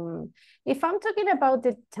times? If I'm talking about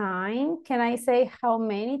the time, can I say how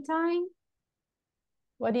many times?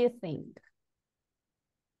 What do you think?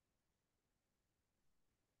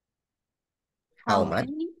 How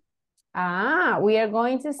many? We are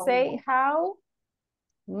going to say how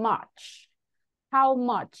much. How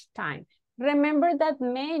much time? Remember that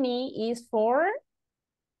many is for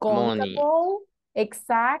countable. Money.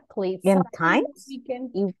 Exactly. In times?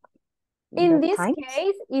 In this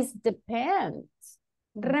case, it depends.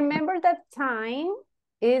 Remember that time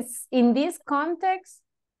is, in this context,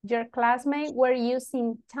 your classmates were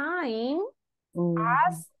using time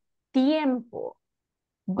as tiempo.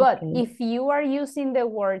 But if you are using the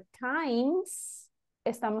word times,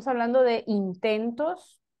 estamos hablando de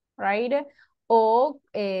intentos, right? O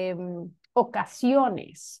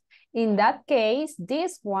ocasiones. In that case,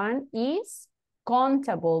 this one is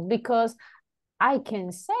countable because I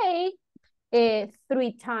can say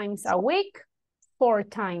 3 times a week, 4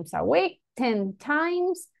 times a week, 10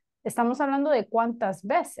 times. Estamos hablando de cuántas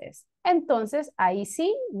veces. Entonces, ahí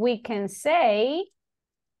sí, we can say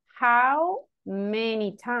how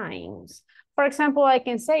many times. For example, I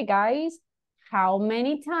can say, guys, how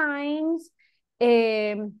many times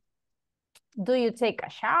Do you take a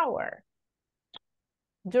shower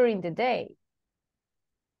during the day?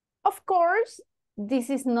 Of course, this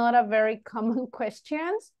is not a very common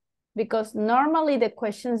question because normally the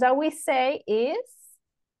questions that we say is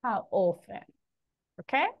how often,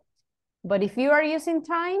 okay? But if you are using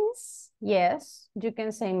times, yes, you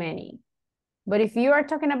can say many. But if you are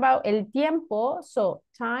talking about el tiempo, so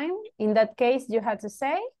time, in that case, you have to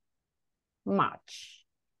say much.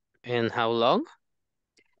 And how long?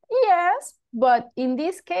 Yes, but in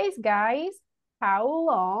this case, guys, how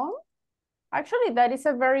long? Actually, that is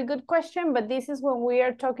a very good question, but this is when we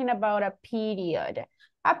are talking about a period.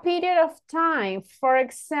 A period of time, for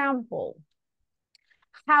example,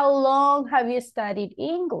 how long have you studied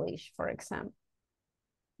English, for example?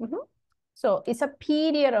 So it's a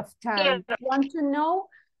period of time. You want to know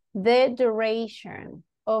the duration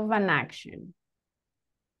of an action.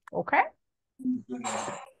 Okay?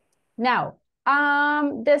 Now,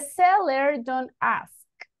 the seller don't ask.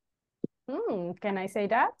 Can I say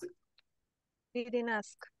that? Didn't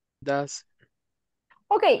ask. Does.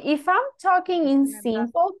 Okay, if I'm talking in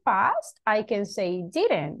simple past, I can say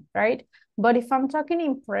didn't, right? But if I'm talking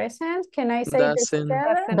in present, can I say the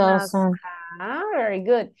seller? Doesn't. Ah, very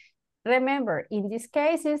good. Remember, in this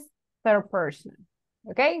case, it's third person,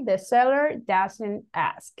 okay? The seller doesn't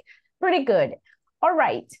ask. Pretty good. All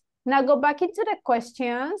right, now go back into the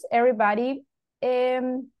questions, everybody.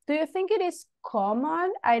 Do you think it is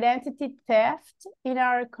common identity theft in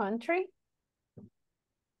our country?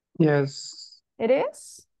 Yes. It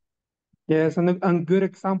is? Yes, and a good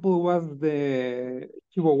example was the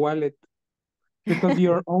Chivo wallet, because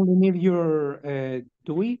you only need your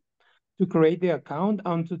DUI to create the account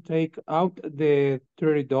and to take out the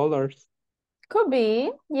 $30. Could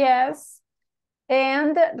be, yes.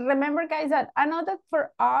 And remember, guys, that I know that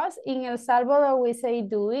for us in El Salvador, we say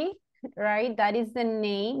DUI, right? That is the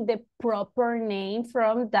name, the proper name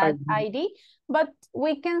from that ID, but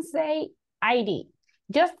we can say ID.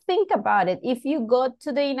 Just think about it. If you go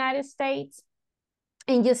to the United States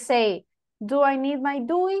and you say, do I need my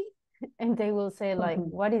DUI? And they will say like,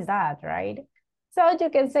 what is that, right? So you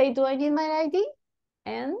can say, do I need my ID?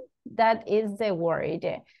 And that is the word.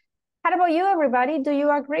 How about you, everybody? Do you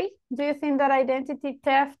agree? Do you think that identity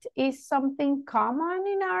theft is something common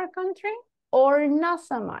in our country or not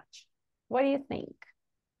so much? What do you think?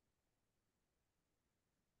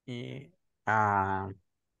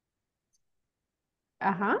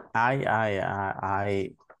 I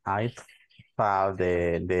found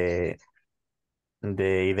the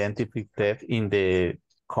identity theft in the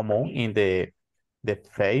common in the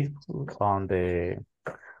Facebook on the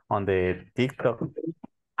TikTok.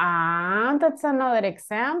 That's another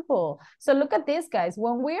example. So look at this, guys.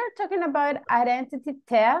 When we are talking about identity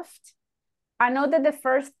theft, I know that the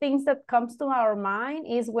first things that comes to our mind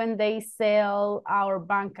is when they sell our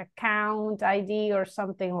bank account ID or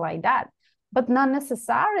something like that, but not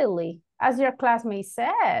necessarily. As your classmate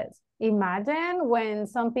says, imagine when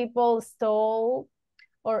some people stole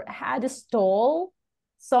or had stole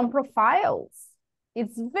some profiles.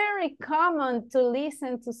 It's very common to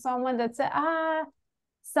listen to someone that said,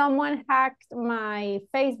 someone hacked my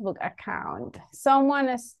Facebook account.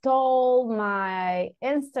 Someone stole my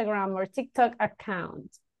Instagram or TikTok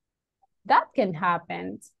account. That can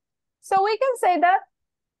happen. So we can say that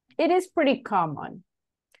it is pretty common.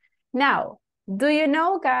 Now, do you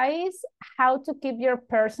know, guys, how to keep your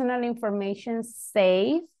personal information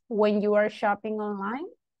safe when you are shopping online?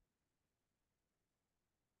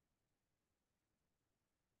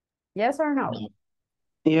 Yes or no?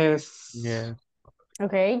 Yes. Yeah.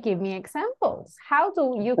 Okay, give me examples. How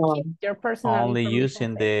do you keep your personal Only information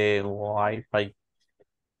using safe? the Wi-Fi.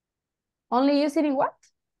 Only using what?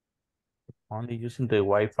 Only using the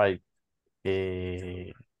Wi-Fi.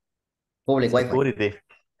 Public Wi-Fi. Security.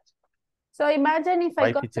 So imagine if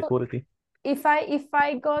I go Wi-Fi to security. if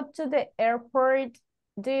I go to the airport,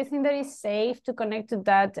 do you think that it's safe to connect to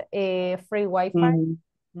that free Wi-Fi?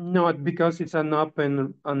 Not because it's an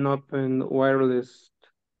open wireless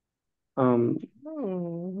point.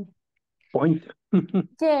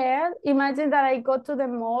 Yeah, imagine that I go to the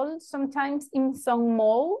mall. Sometimes in some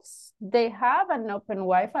malls, they have an open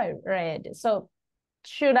Wi-Fi, right? So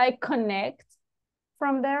should I connect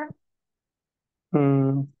from there?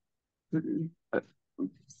 No.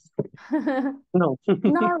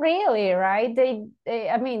 Not really, right?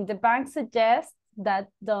 I mean, the bank suggests that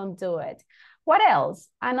don't do it. What else?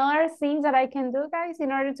 Another thing that I can do, guys,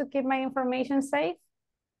 in order to keep my information safe?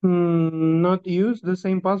 Not use the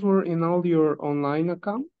same password in all your online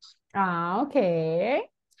accounts. Okay.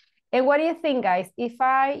 And what do you think, guys? If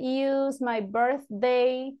I use my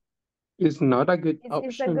birthday, It's not a good is a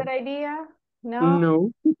option. good idea? No?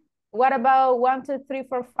 No. What about 1, 2, 3,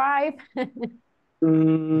 4, 5? I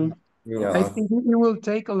No. think it will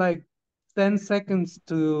take like 10 seconds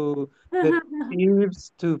to the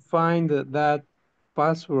thieves to find that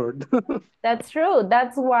password. That's true.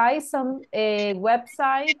 That's why some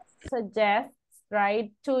websites suggest,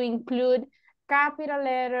 right, to include capital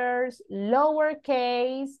letters,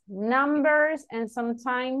 lowercase, numbers, and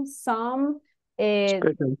sometimes some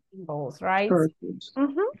symbols, right?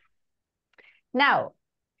 Now,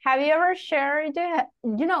 have you ever shared,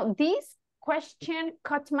 this question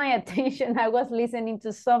caught my attention. I was listening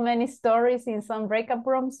to so many stories in some breakup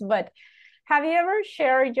rooms, but have you ever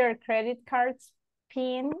shared your credit card's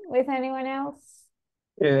PIN with anyone else?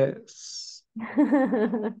 Yes.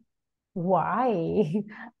 Why?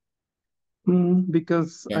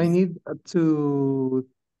 Because I need to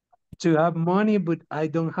have money, but I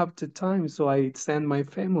don't have the time, so I send my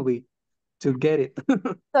family to get it.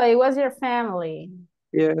 So it was your family.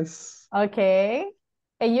 Yes. Okay.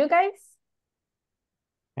 And you guys?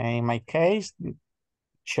 In my case,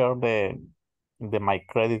 share my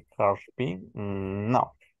credit card PIN.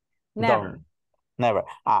 No. Never. Never.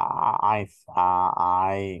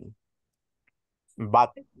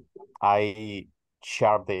 But I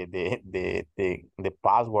share the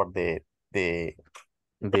password, the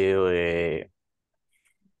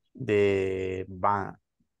bank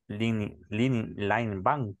line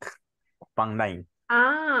bank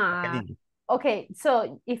line. Okay.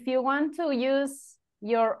 So if you want to use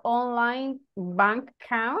your online bank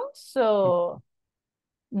account, so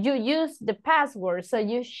you use the password, so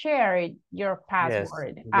you share your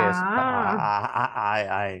password. Yes.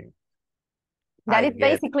 That is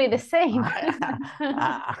basically the same.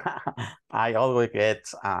 I always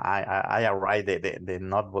get I write the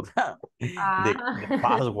notebook the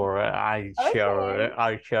password I share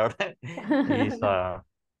is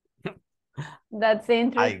That's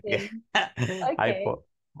interesting. Okay.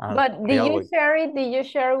 But did you share it? Did you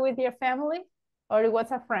share it with your family, or it was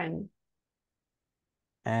a friend?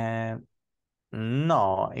 No,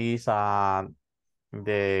 it's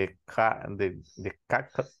the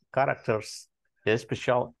characters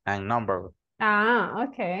special and number.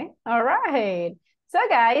 Okay. All right. So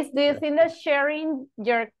guys, do you think that sharing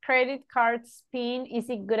your credit card's PIN is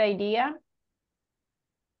a good idea?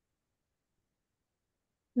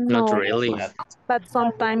 Not really. But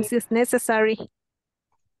sometimes it's necessary.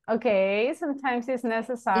 Okay, sometimes it's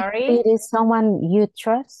necessary. If it is someone you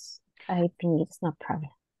trust, I think it's no problem.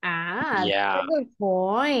 That's a good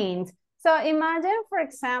point. So imagine, for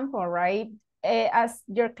example, right, as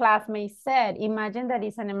your classmate said, imagine that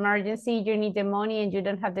it's an emergency, you need the money and you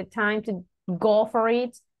don't have the time to go for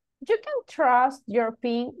it. You can trust your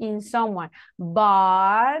PIN in someone,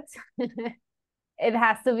 but it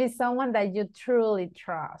has to be someone that you truly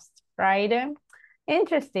trust, right?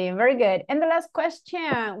 Interesting, very good. And the last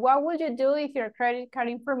question, what would you do if your credit card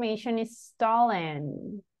information is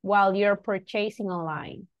stolen while you're purchasing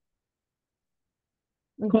online?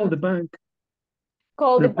 Call the bank.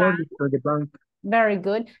 Call the bank. For the bank. Very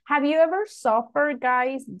good. Have you ever suffered,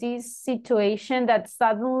 guys, this situation that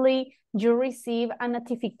suddenly you receive a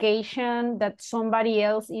notification that somebody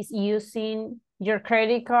else is using your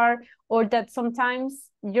credit card, or that sometimes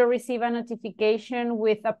you receive a notification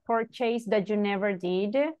with a purchase that you never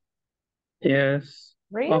did? Yes.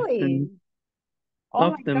 Really?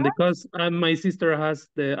 Often, because my sister has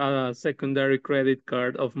the secondary credit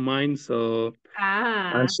card of mine, so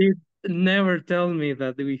she never tells me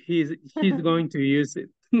that she's going to use it.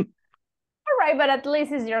 All right, but at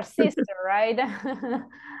least it's your sister, right?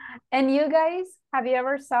 And you guys, have you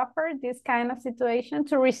ever suffered this kind of situation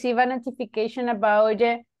to receive a notification about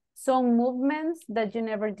some movements that you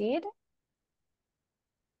never did?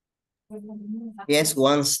 Yes,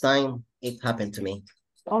 once time it happened to me.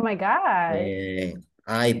 Oh my God.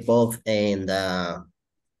 I bought in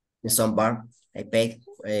some bar. I paid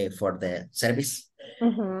for the service.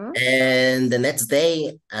 And the next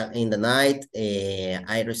day in the night,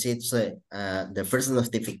 I received the first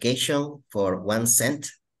notification for 1 cent.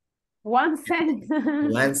 1 cent.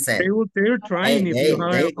 1 cent. They're trying They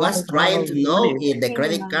was trying to know if the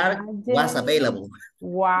credit card was available.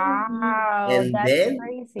 Wow, And that's then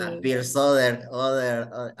crazy. appears other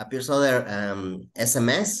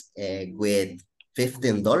SMS with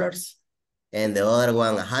 $15 and the other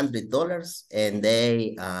one $100, and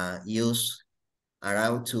they use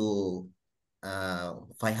around to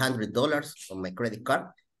 $500 on my credit card.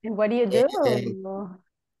 And what do you do?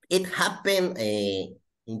 It happened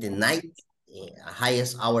in the night,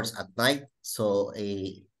 highest hours at night, so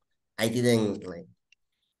I didn't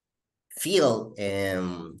feel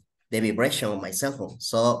the vibration of my cell phone.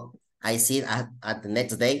 So I see it at the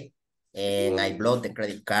next day, and I block the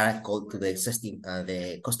credit card, call to the system,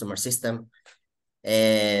 the customer system,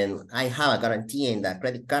 and I have a guarantee in the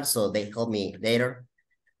credit card, so they help me later.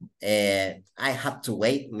 I have to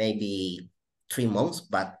wait maybe 3 months,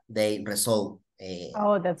 but they resolve.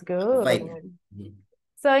 Oh, that's good.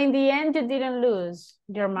 So in the end, you didn't lose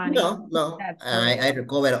your money. No. I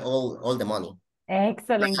recovered all the money.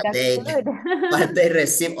 Excellent. But That's good. But they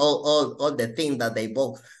receive all the things that they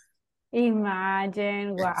bought.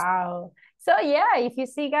 Imagine, wow. So yeah, if you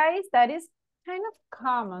see, guys, that is kind of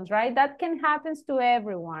common, right? That can happen to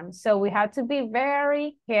everyone. So we have to be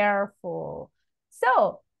very careful.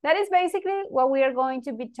 So that is basically what we are going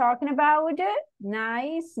to be talking about.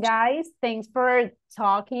 Nice, guys. Thanks for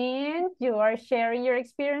talking. You are sharing your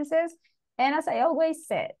experiences. And as I always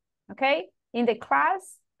said, okay, in the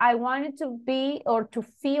class, I wanted to be or to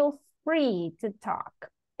feel free to talk.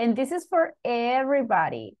 And this is for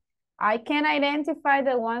everybody. I can identify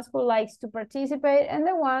the ones who likes to participate and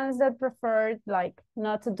the ones that prefer like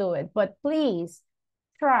not to do it. But please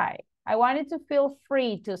try. I wanted to feel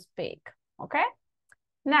free to speak, okay?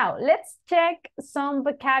 Now, let's check some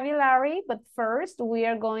vocabulary, but first we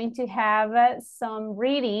are going to have some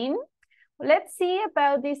reading. Let's see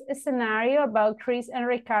about this scenario about Chris and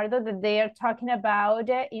Ricardo that they are talking about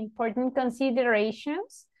important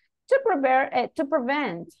considerations to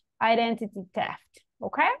prevent identity theft,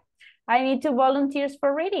 okay? I need 2 volunteers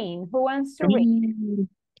for reading. Who wants to read?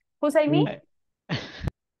 Who's I mean?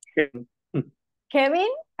 Kevin?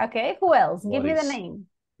 Okay, who else? Give me the name.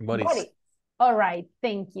 Boris. All right,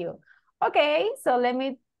 thank you. Okay, so let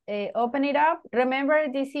me open it up. Remember,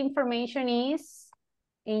 this information is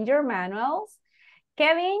in your manuals.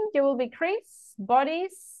 Kevin, you will be Chris.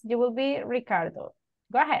 Boris, you will be Ricardo.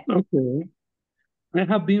 Go ahead. Okay. I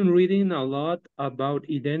have been reading a lot about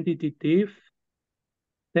identity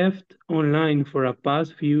theft online for the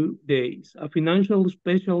past few days. A financial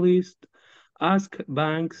specialist asked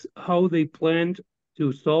banks how they planned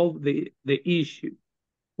to solve the issue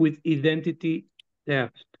with identity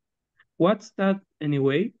theft. What's that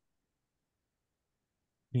anyway?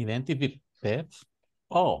 Identity theft?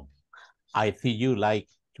 Oh, I think you like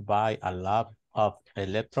to buy a lot of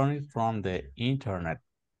electronics from the internet.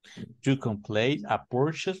 To complete a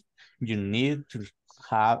purchase, you need to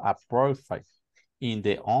have a profile in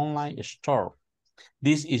the online store.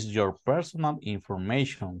 This is your personal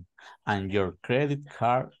information and your credit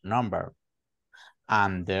card number.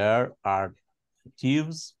 And there are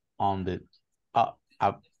thieves on the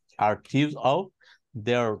thieves out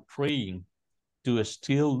there trying to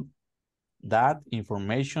steal that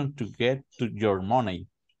information to get to your money.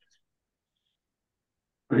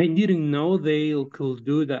 I didn't know they could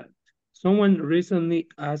do that. Someone recently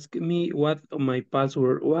asked me what my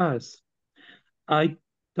password was. I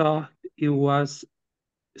thought it was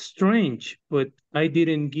strange, but I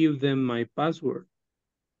didn't give them my password.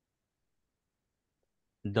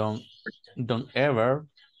 Don't ever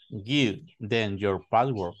give them your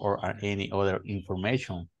password or any other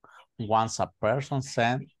information. Once a person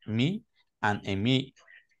sent me an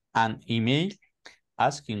email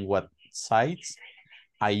asking what sites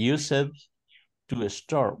I used to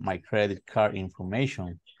store my credit card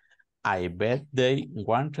information. I bet they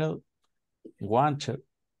wanted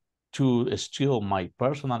to steal my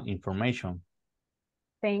personal information.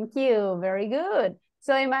 Thank you. Very good.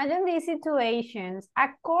 So imagine these situations.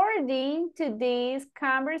 According to this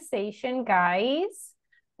conversation, guys,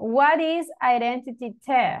 what is identity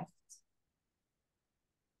theft?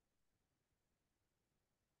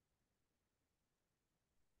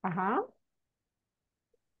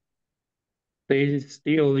 They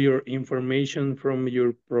steal your information from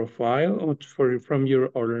your profile or from your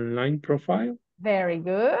online profile? Very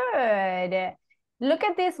good. Look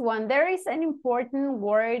at this one. There is an important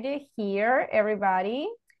word here, everybody,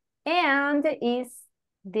 and is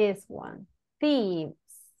this one, thieves.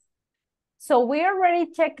 So we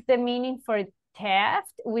already checked the meaning for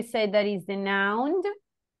theft. We said that is the noun.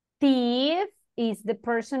 Thief is the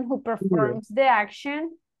person who performs the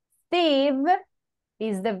action. Thief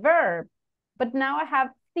is the verb. But now I have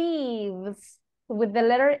thieves with the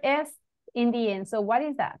letter S in the end. So what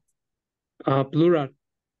is that? Plural.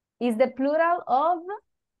 Is the plural of?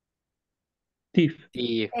 Thief.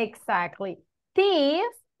 Exactly. Thief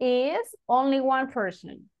is only one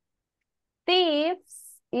person. Thieves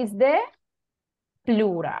is the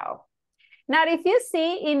plural. Now, if you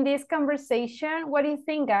see in this conversation, what do you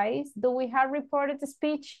think, guys? Do we have reported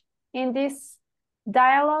speech in this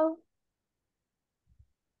dialogue?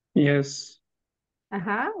 Yes.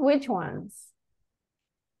 Which ones?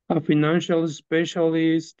 A financial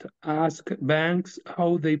specialist asked banks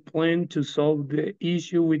how they plan to solve the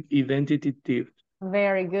issue with identity theft.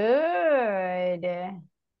 Very good.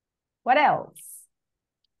 What else?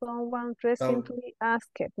 Someone recently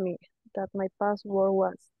asked me that my password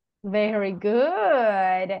was. Very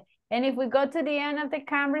good. And if we go to the end of the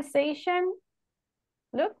conversation,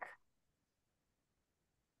 look.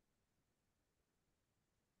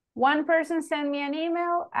 One person sent me an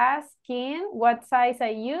email asking what size I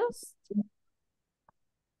used.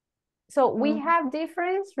 So we have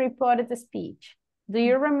different reported speech. Do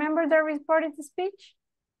you remember the reported speech?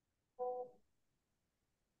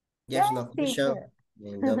 Yes, Yes, no question. teacher.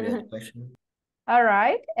 W question. All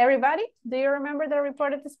right, everybody, do you remember the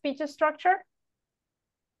reported speech structure?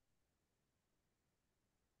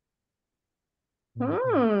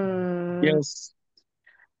 Yes.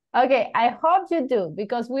 Okay, I hope you do,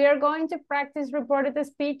 because we are going to practice reported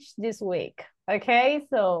speech this week. Okay,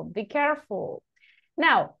 so be careful.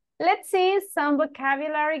 Now, let's see some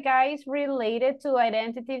vocabulary, guys, related to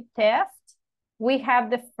identity theft. We have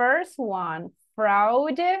the first one,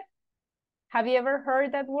 fraud. Have you ever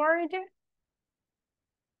heard that word?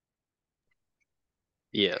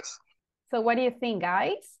 Yes. So what do you think,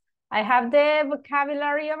 guys? I have the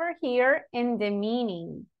vocabulary over here and the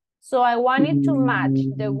meaning. So I want you to match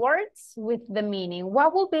the words with the meaning.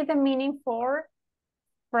 What will be the meaning for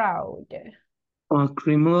fraud? A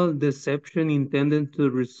criminal deception intended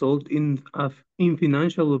to result in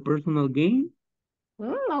financial or personal gain.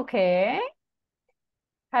 Okay.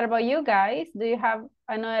 How about you guys? Do you have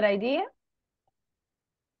another idea?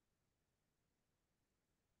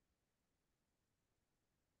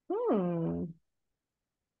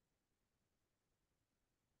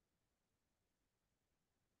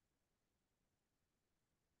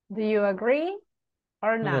 Do you agree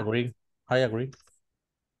or not? I agree. I agree.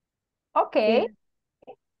 Okay.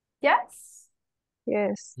 Yes?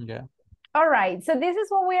 Yes. Yeah. All right. So this is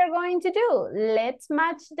what we are going to do. Let's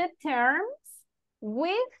match the terms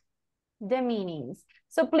with the meanings.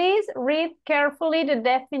 So please read carefully the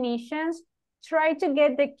definitions. Try to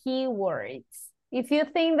get the key words. If you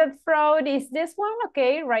think that fraud is this one,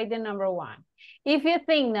 okay, write the number 1. If you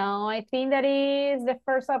think, no, I think that is the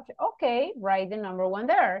first option, okay, write the number 1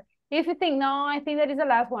 there. If you think, no, I think that is the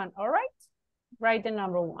last one, all right, write the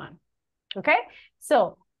number 1, okay?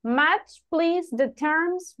 So match, please, the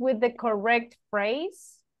terms with the correct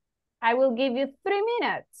phrase. I will give you 3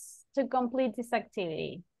 minutes to complete this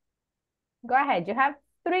activity. Go ahead, you have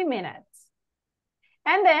 3 minutes.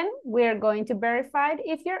 And then we're going to verify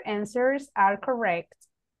if your answers are correct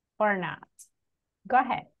or not. Go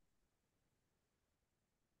ahead.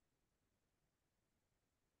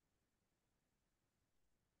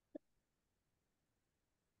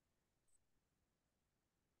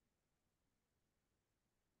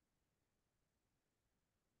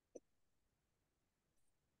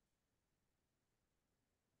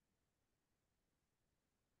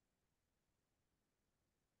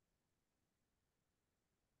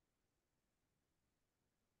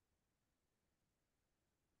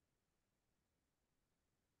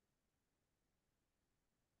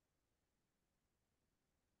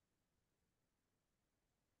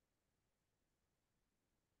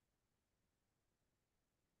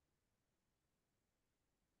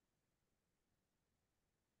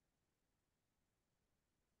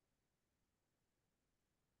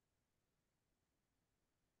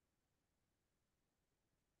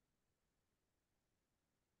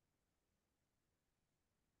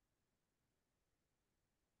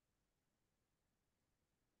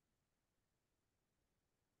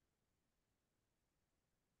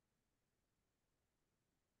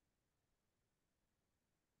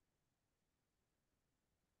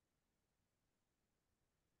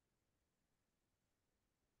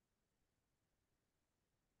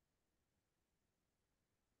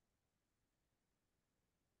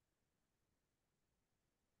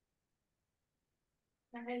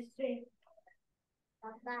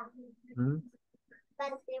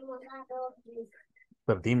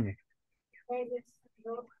 Perdimos.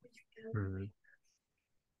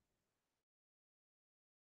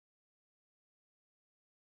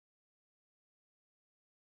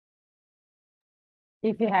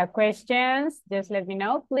 If you have questions, just let me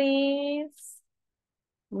know, please.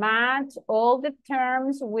 Match all the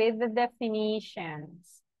terms with the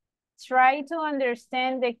definitions. Try to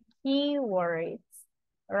understand the keywords,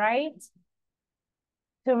 right?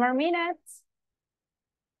 2 more minutes.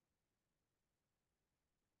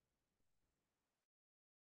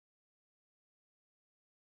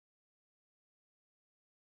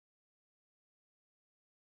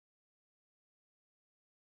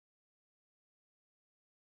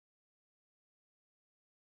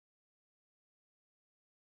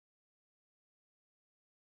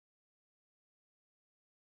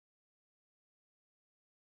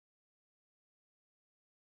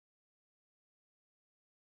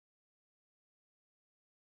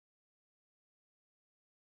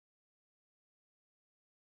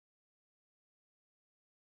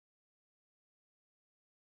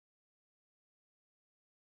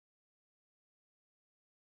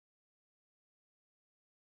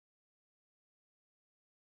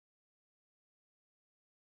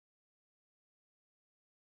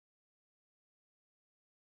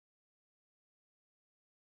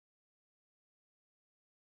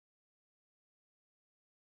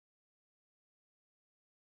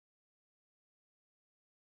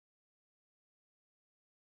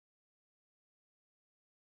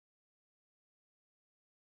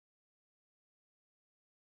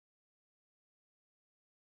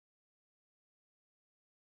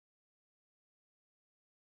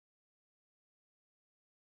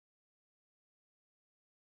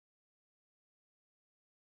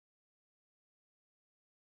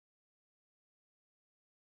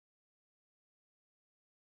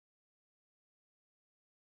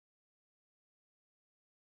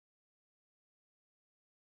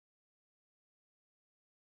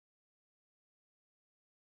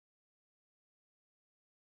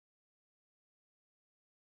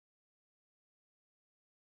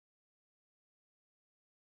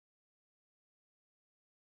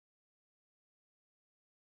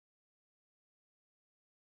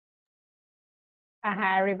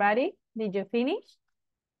 Everybody, did you finish?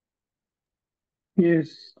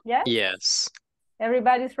 Yes. Yes? Yes.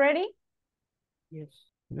 Everybody's ready? Yes.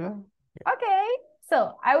 Yeah. Okay,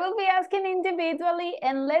 so I will be asking individually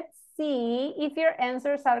and let's see if your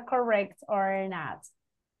answers are correct or not.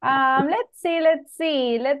 Let's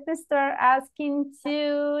see. Let me start asking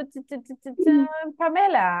to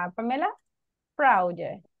Pamela. Pamela, proud.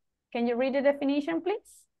 Can you read the definition, please?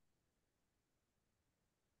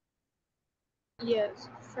 Yes,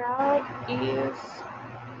 fraud is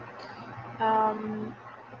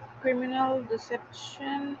criminal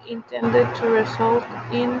deception intended to result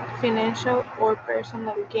in financial or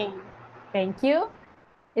personal gain. Thank you.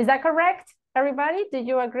 Is that correct, everybody? Did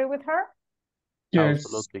you agree with her? Yes.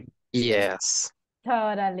 Absolutely. Yes.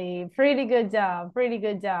 Totally. Pretty good job. Pretty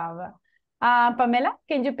good job. Pamela,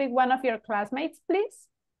 can you pick one of your classmates, please?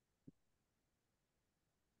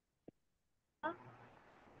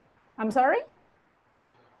 I'm sorry?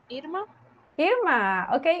 Irma? Irma.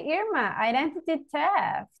 Okay, Irma, identity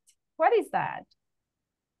theft. What is that?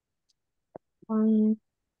 The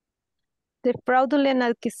fraudulent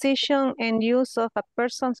acquisition and use of a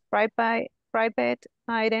person's private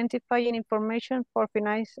identifying information for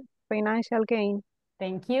financial gain.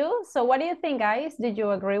 Thank you. So what do you think, guys? Did you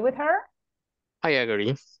agree with her? I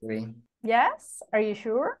agree. Yes? Are you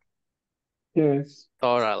sure? Yes.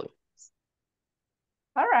 Totally.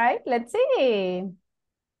 All right, let's see.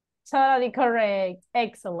 Totally correct.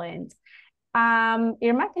 Excellent.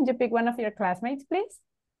 Irma, can you pick one of your classmates, please?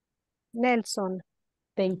 Nelson.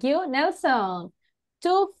 Thank you. Nelson,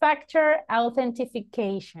 two-factor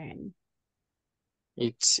authentication.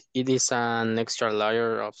 It is an extra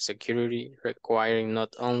layer of security requiring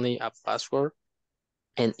not only a password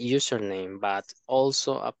and username, but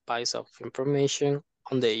also a piece of information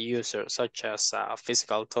on the user, such as a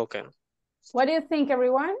physical token. What do you think,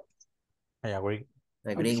 everyone? I agree.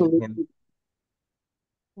 I agree with him.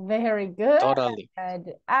 Very good. Totally.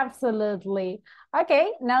 Absolutely.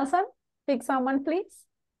 Okay, Nelson, pick someone, please.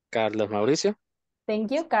 Carlos Mauricio. Thank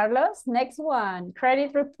you, Carlos. Next one,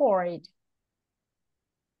 credit report.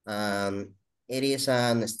 It is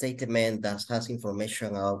a statement that has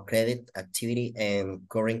information about credit activity and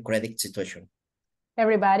current credit situation.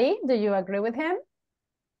 Everybody, do you agree with him?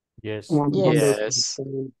 Yes. Yes.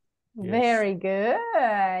 Very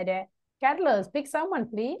good. Carlos, pick someone,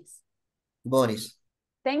 please. Boris.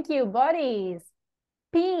 Thank you, Boris.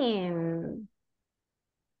 PIN.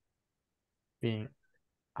 PIN.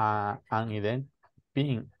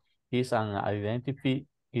 PIN is an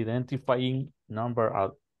identifying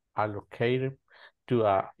number allocated to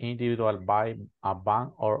an individual by a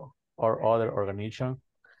bank or other organization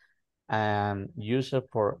and used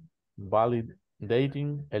for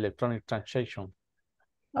validating electronic transaction.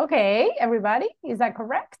 Okay, everybody, is that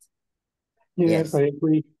correct? Yes, I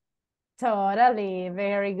agree. Totally,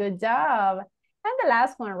 very good job. And the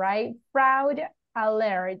last one, right? Fraud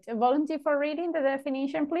alert. Volunteer for reading the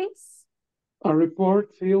definition, please. A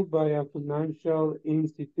report filed by a financial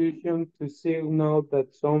institution to signal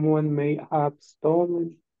that someone may have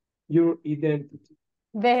stolen your identity.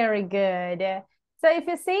 Very good. So if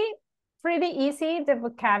you see, pretty easy, the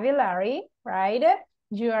vocabulary, right?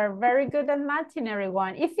 You are very good at matching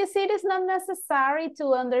everyone. If you see, it is not necessary to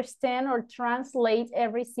understand or translate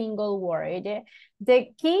every single word. The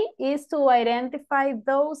key is to identify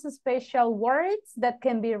those special words that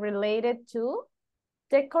can be related to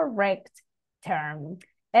the correct term.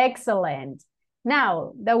 Excellent.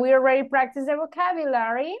 Now that we already practiced the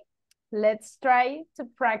vocabulary, let's try to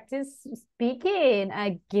practice speaking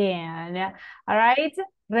again. All right.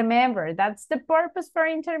 Remember, that's the purpose for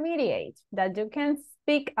intermediate, that you can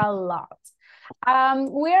speak a lot.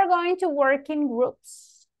 We are going to work in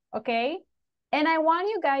groups, okay? And I want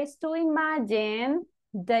you guys to imagine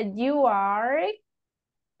that you are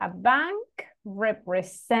a bank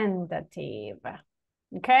representative,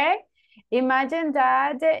 okay? Imagine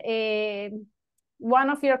that one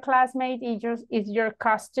of your classmates is your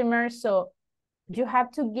customer, so you have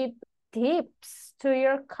to give tips to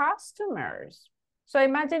your customers. So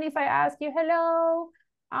imagine if I ask you, hello,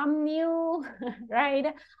 I'm new,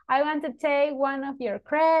 right? I want to take one of your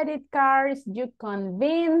credit cards. You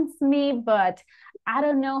convince me, but I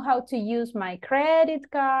don't know how to use my credit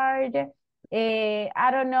card.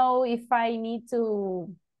 I don't know if I need to...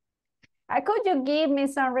 Could you give me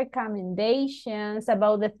some recommendations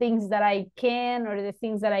about the things that I can or the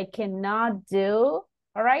things that I cannot do?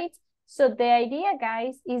 All right. So the idea,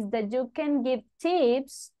 guys, is that you can give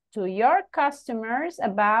tips to your customers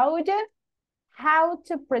about how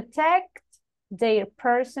to protect their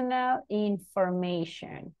personal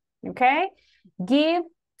information. Okay. Give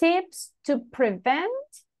tips to prevent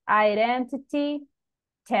identity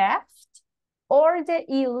theft or the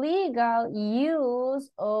illegal use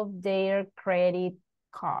of their credit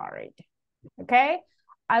card. Okay?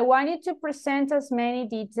 I want you to present as many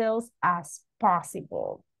details as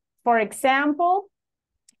possible. For example,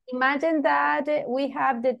 imagine that we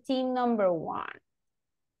have the team number 1.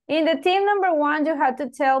 In the team number 1, you have to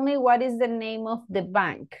tell me what is the name of the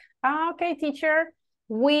bank. Okay, teacher,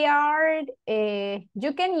 we are,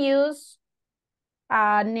 you can use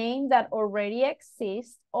a name that already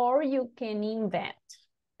exists or you can invent,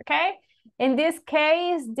 okay? In this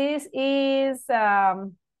case, this is,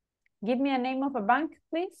 give me a name of a bank,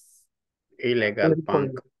 please. Illegal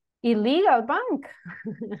bank. Illegal bank.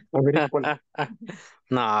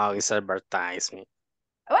 No, it's advertisement.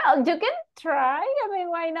 Well, you can try. I mean,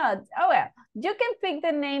 why not? Oh, well, you can pick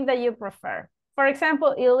the name that you prefer. For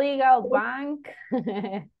example, illegal bank,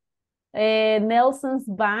 Nelson's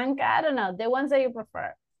bank. I don't know, the ones that you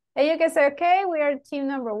prefer. And you can say, okay, we are team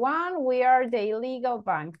number 1. We are the illegal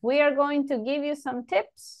bank. We are going to give you some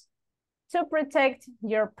tips to protect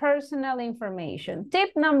your personal information.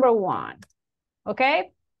 Tip number 1,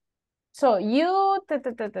 okay? So you, Tip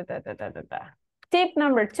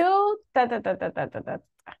number 2,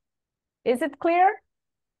 Is it clear?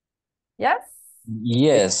 Yes?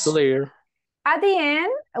 Yes. It's clear. At the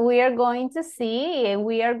end, we are going to see and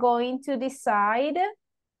we are going to decide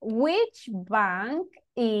which bank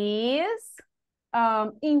is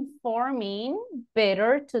informing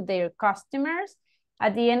better to their customers.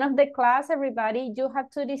 At the end of the class, everybody, you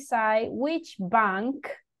have to decide which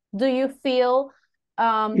bank do you feel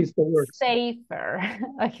safer,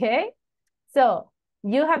 okay? So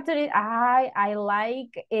you have to, I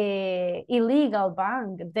like a illegal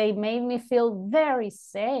bank. They made me feel very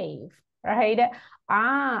safe, right?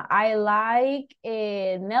 I like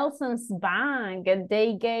Nelson's bank.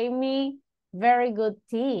 They gave me very good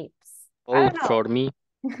tips. Vote for me.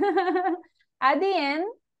 At the end,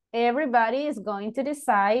 everybody is going to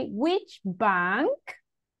decide which bank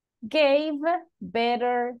gave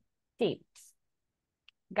better tips.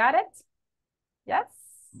 Got it? Yes?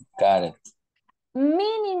 Got it.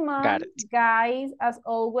 Minimum, guys, as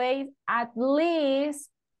always, at least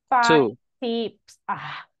 5 2 tips.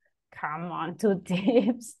 Come on, 2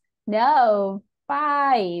 tips. No,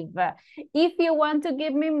 5. If you want to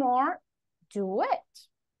give me more, do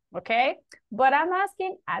it. Okay? But I'm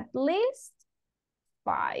asking at least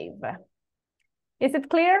 5. Is it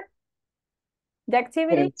clear? The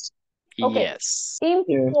activity? Yes. Okay. Yes.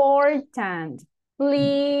 Important.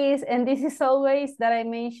 Please, and this is always that I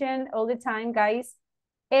mention all the time, guys,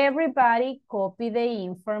 everybody copy the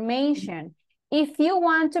information. If you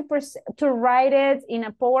want to write it in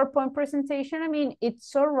a PowerPoint presentation, I mean,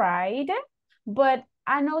 it's all right, but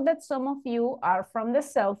I know that some of you are from the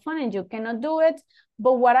cell phone and you cannot do it,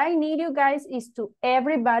 but what I need you guys is to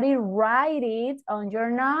everybody write it on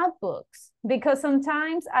your notebooks, because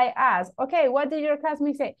sometimes I ask, okay, what did your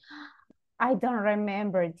classmate say? I don't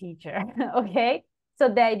remember, teacher, okay? So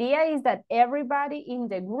the idea is that everybody in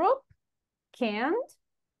the group can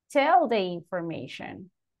tell the information.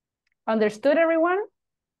 Understood, everyone?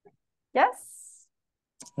 Yes?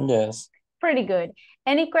 Yes. Pretty good.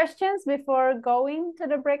 Any questions before going to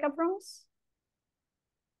the breakout rooms?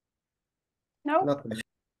 No? No question.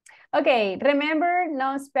 Okay, remember,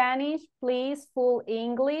 no Spanish, please, full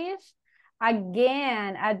English.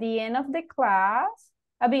 Again, at the end of the class,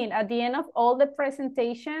 at the end of all the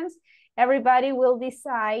presentations, everybody will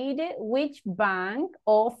decide which bank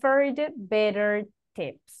offered better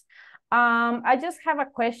tips. I just have a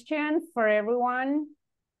question for everyone.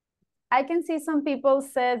 I can see some people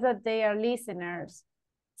says that they are listeners.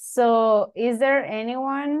 So is there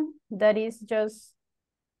anyone that is just,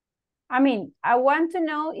 I want to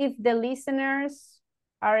know if the listeners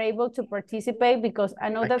are able to participate, because I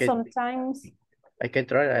know that sometimes. I can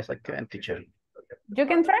try as a teacher. You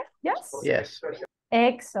can try? Yes? Yes.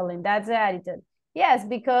 Excellent. That's the attitude. Yes,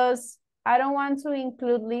 because I don't want to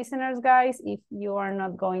include listeners, guys, if you are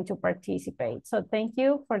not going to participate. So thank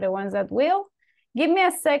you for the ones that will. Give me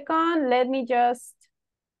a second. Let me just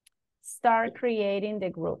start creating the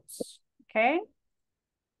groups. Okay.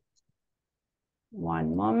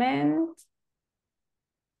 One moment.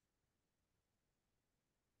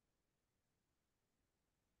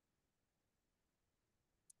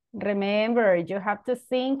 Remember, you have to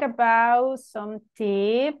think about some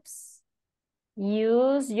tips.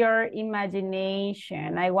 Use your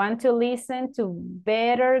imagination. I want to listen to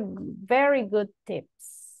very good tips.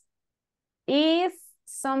 If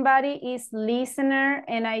somebody is listener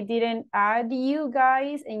and I didn't add you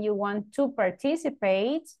guys and you want to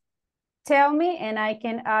participate, tell me and I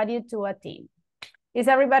can add you to a team. Is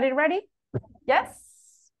everybody ready? Yes?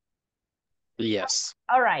 Yes.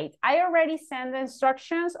 All right, I already sent the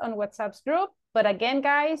instructions on WhatsApp's group, but again,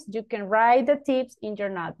 guys, you can write the tips in your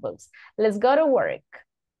notebooks. Let's go to work.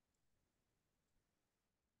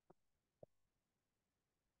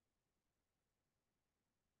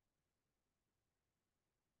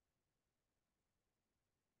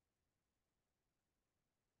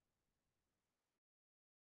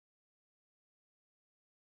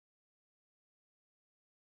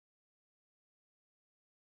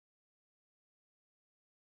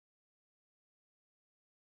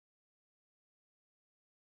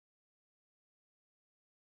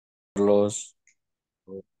 Carlos.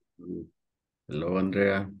 Hello,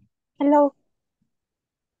 Andrea. Hello.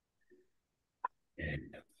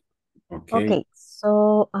 Okay. Okay,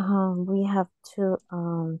 so we have to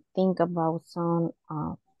think about some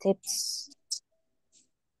tips.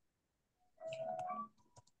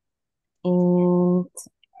 And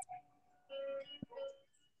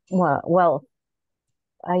well,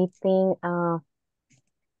 I think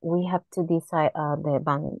we have to decide the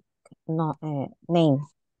bank name.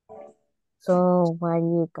 So what do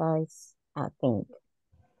you guys think?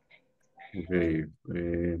 Okay.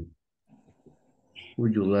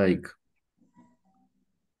 Would you like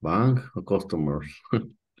bank or customers?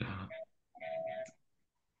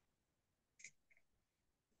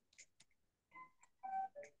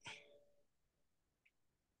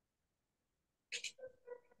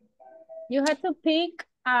 You have to pick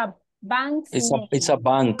a bank's name. It's a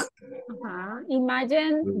bank.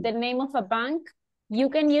 Imagine the name of a bank. You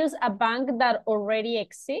can use a bank that already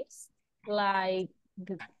exists, like,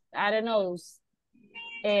 I don't know,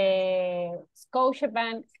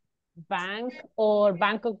 Scotiabank Bank or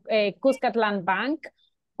Bank of Cuscatlan Bank,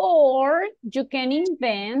 or you can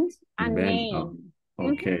invent a name.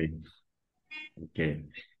 Okay. Okay.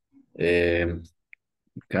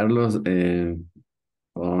 Carlos,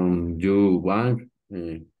 on you bank,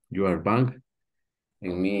 you are bank,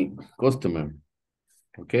 and me customer.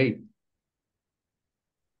 Okay.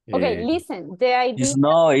 Okay, listen, the idea. It's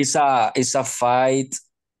a fight.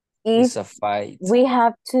 It's a fight. We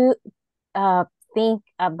have to think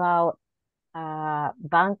about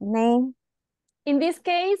bank name. In this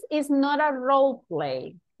case, it's not a role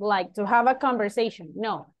play, like to have a conversation.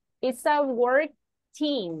 No, it's a work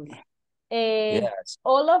team. Yes.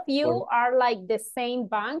 All of you are like the same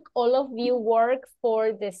bank. All of you work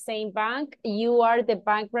for the same bank. You are the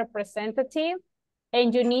bank representative,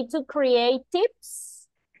 and you need to create tips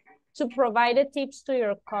to provide the tips to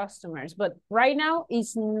your customers. But right now,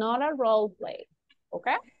 it's not a role play,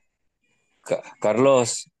 okay?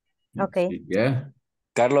 Carlos. Okay. Yeah.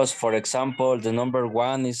 Carlos, for example, the number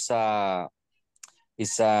one is a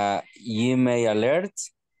email alert,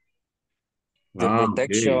 the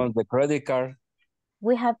protection, okay. the credit card.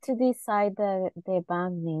 We have to decide the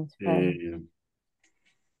bank names first.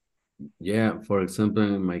 Yeah, for example,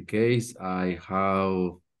 in my case, I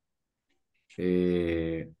have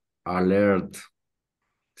a alert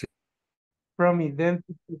From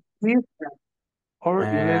identity theft or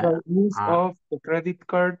illegal use of the credit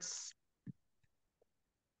cards.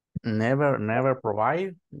 Never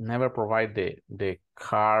provide the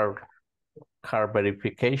card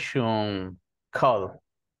verification code.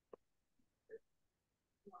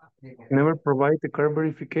 Never provide the card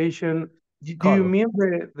verification. Do you mean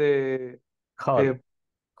the code?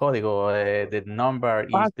 Código, the number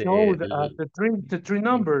is the three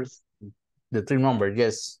numbers. The three numbers,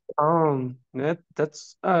 yes.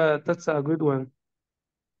 That's a good one.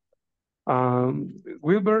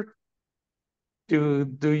 Wilbur, do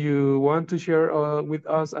you want to share with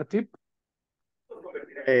us a tip?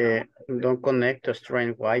 Don't connect to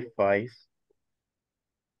strange Wi-Fi.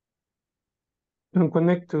 Don't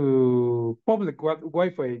connect to public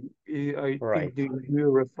Wi-Fi. I Right. think you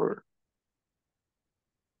refer.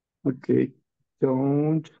 Okay.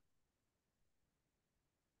 Don't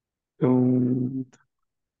connect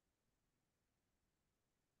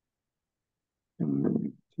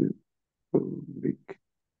to public.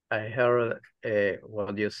 I heard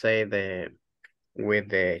what you say with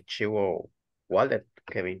the Chivo wallet,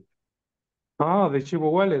 Kevin. Oh, the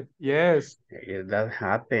Chivo wallet. Yes. That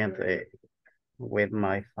happened with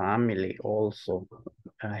my family also.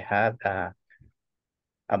 I had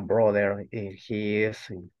a brother, he is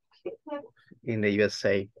in the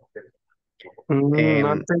USA.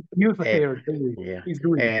 And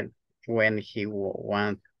when he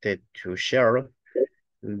wanted to share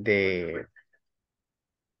the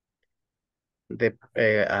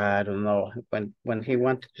I don't know, when he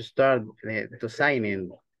wanted to start to sign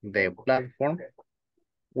in the platform,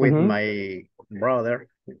 with my brother,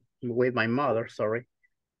 with my mother, sorry.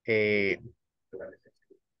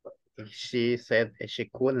 She said she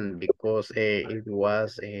couldn't because it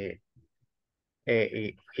was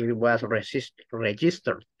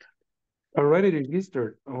registered. Already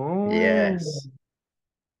registered. Oh. Yes.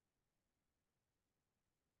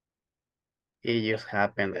 It just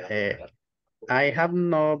happened. I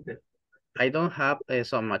don't have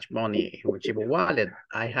so much money in Chivo wallet.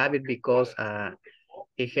 I have it because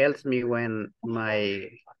it helps me when my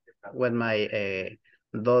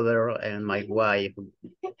daughter and my wife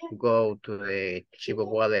go to the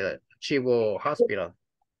Chivo hospital.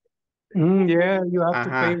 Yeah, you have to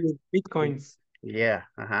pay with Bitcoins. Yeah.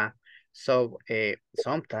 So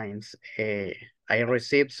sometimes I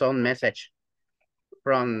receive some message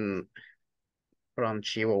from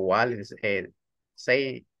Chivo wallet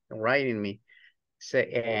writing me.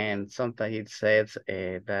 And sometimes it says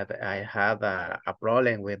that I had a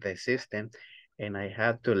problem with the system, and I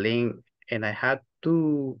had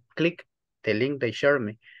to click the link they showed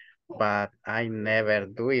me, but I never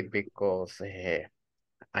do it because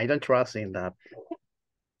I don't trust in that.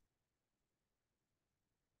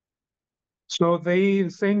 So they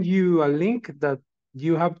send you a link that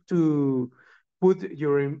you have to put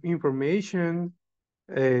your information,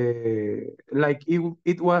 like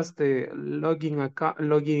it was the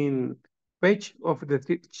login page of the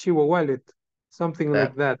Chivo wallet, something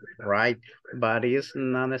like that. Right, but it's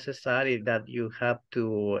not necessary that you have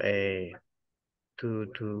to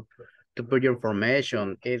put your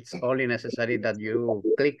information. It's only necessary that you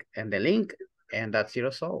click on the link, and that's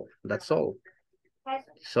it. So that's all.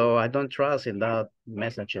 So I don't trust in that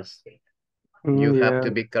messages. You have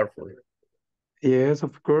to be careful. Yes,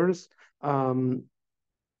 of course.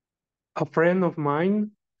 A friend of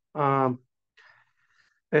mine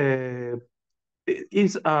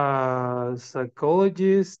is a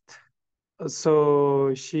psychologist,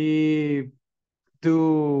 so she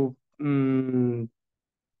do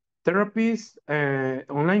therapies,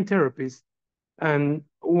 online therapies, and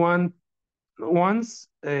once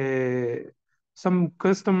some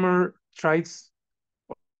customer tries.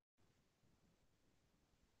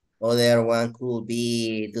 Other one could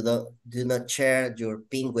be do not share your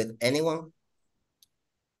PIN with anyone.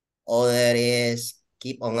 Other is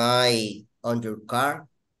keep an eye on your car.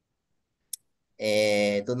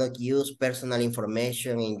 Do not use personal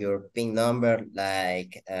information in your PIN number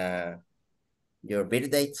like your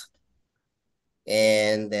birth date.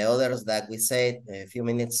 And the others that we said a few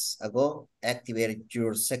minutes ago, activate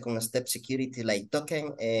your second step security like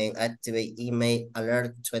token and activate email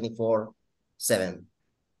alert 24/7.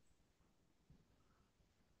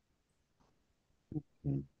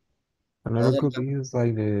 Another could be is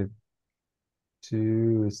like the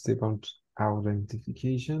two-step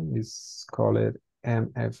authentication is called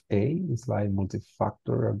MFA. It's like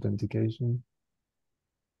multi-factor authentication.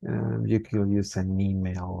 You can use an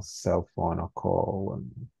email, cell phone, or call,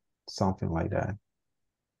 and something like that.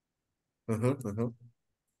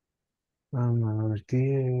 Another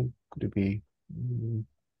thing could be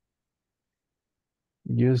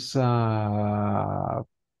use a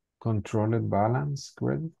controlled balance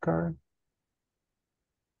credit card.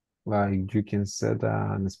 Like you can set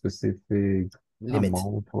a specific limit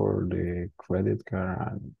amount for the credit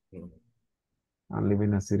card and leave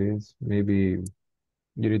it as it is. Maybe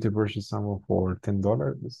you need to purchase something for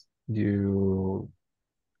 $10. You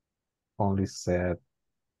only set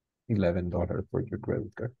 $11 for your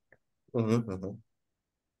credit card.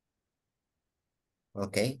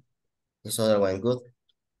 Okay, this other one good.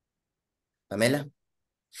 Pamela,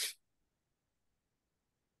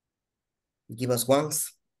 give us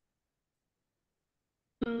ones.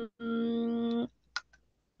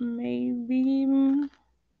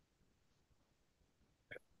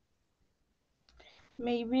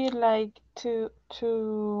 Maybe like to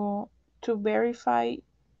verify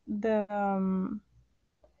the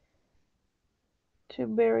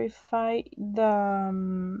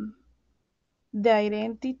the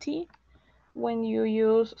identity when you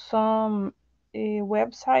use some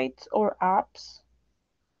websites or apps,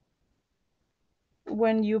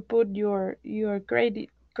 when you put your credit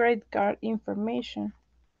card information.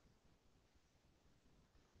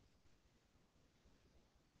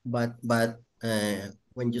 But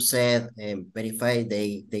when you said verify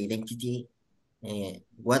the identity,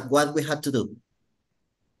 what we had to do?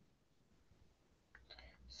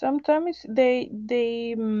 Sometimes they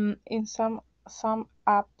in some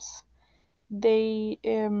apps they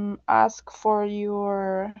ask for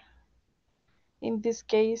your, in this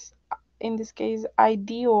case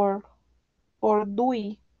ID or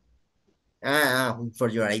DUI. For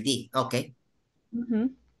your ID. Okay.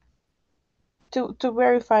 to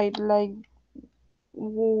verify, like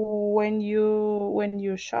when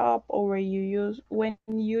you shop, or when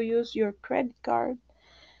you use your credit card.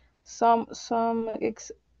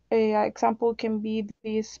 Example can be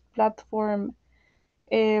this platform,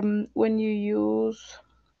 when you use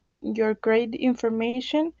your credit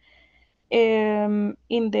information in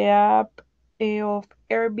the app of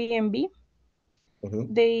Airbnb.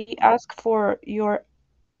 They ask for your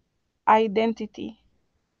identity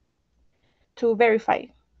to verify.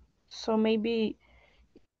 So maybe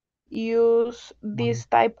use this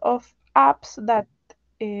type of apps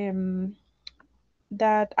um,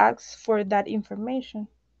 that asks for that information.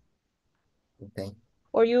 Okay.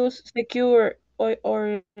 Or use secure,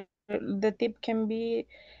 or the tip can be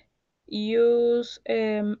use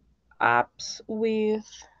apps with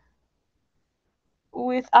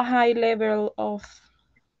a high level of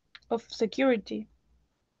security.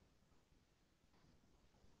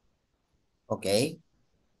 Okay.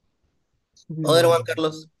 Other one,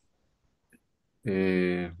 Carlos.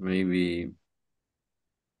 Maybe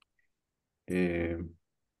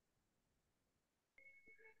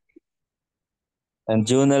And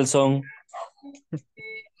you, Nelson?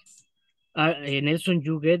 Nelson,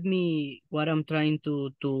 you get me what I'm trying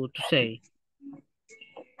to say.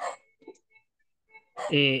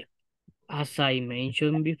 As I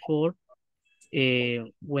mentioned before,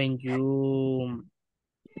 when you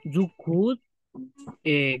could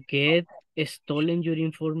get stolen your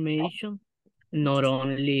information, not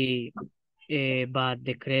only but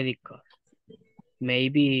the credit card.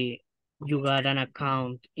 Maybe you got an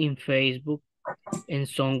account in Facebook and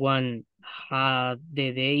someone had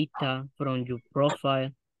the data from your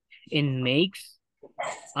profile and makes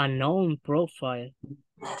a known profile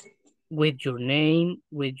with your name,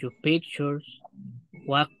 with your pictures.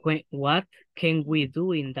 What can we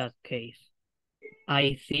do in that case?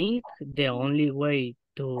 I think the only way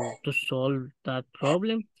to solve that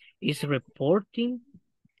problem is reporting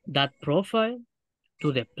that profile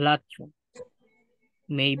to the platform.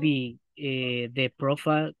 Maybe the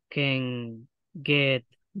profile can get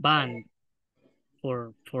banned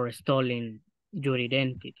for stealing your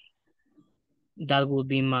identity. That would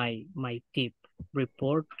be my tip.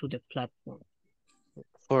 Report to the platform.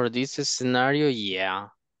 For this scenario, yeah,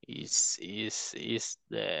 is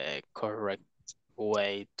the correct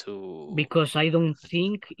way to. Because I don't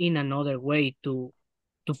think in another way to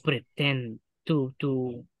pretend to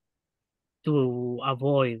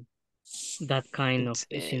avoid that kind of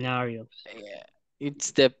scenarios. Yeah,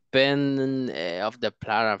 it's dependent of the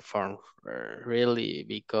platform, really,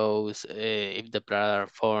 because if the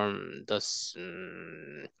platform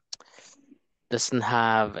doesn't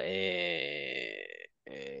have a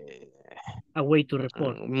way to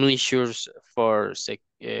report measures for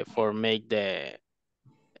make the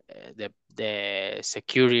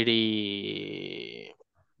security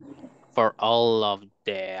for all of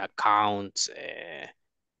the accounts,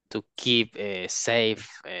 to keep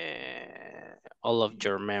safe all of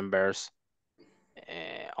your members.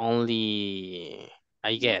 Only,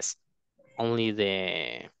 I guess, only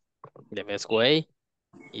the best way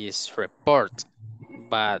is report.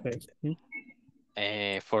 But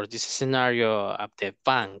for this scenario of the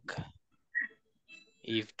bank,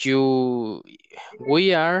 if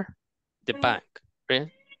we are the bank,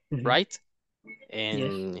 right?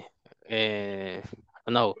 And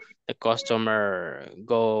no, the customer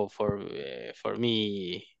go for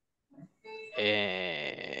me,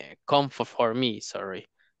 comfort for me, sorry,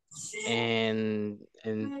 and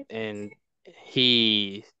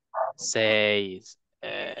he says,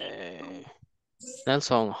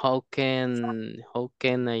 Nelson, how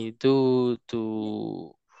can I do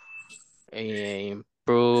to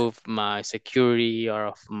improve my security or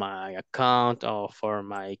of my account or for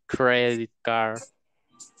my credit card?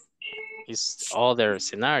 Is other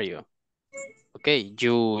scenario. Okay,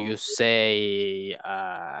 you say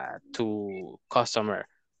to customer,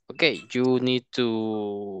 okay, you need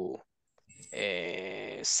to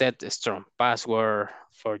set a strong password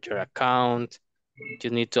for your account.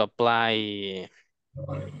 You need to apply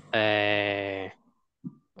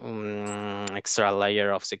extra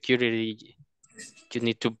layer of security. You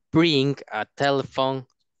need to bring a telephone,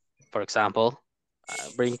 for example,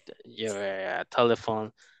 bring your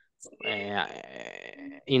telephone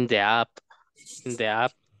in the app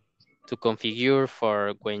to configure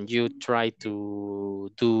for when you try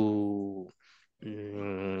to do I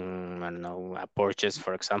don't know, a purchase,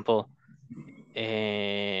 for example.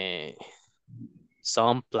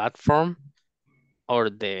 Some platform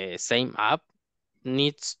or the same app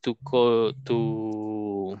needs to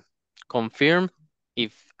confirm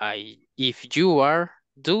if you are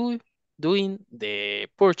doing the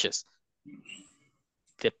purchase.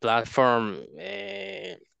 The platform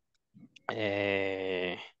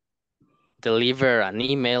deliver an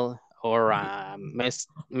email or a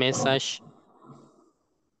message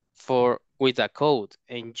with a code,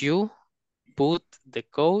 and you put the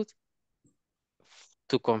code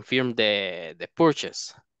to confirm the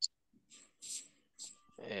purchase.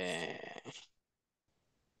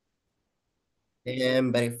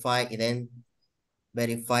 And verified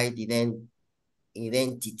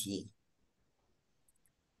identity.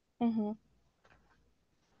 Mm-hmm.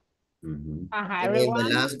 Mm-hmm. And then the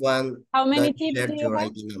Everyone. last one, How many don't tips share do you your have?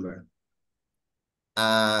 ID number.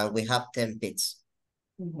 We have 10 bits.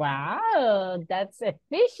 Wow, that's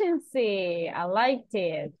efficiency. I liked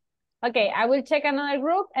it. Okay, I will check another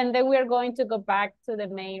group and then we're going to go back to the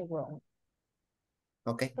main room.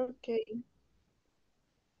 Okay. Okay.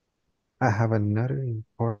 I have another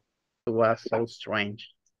important. It was so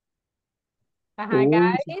strange.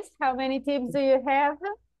 Guys, how many tips do you have?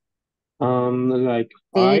 Like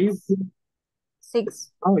 5.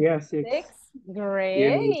 6. Oh yeah, 6. 6. Yes.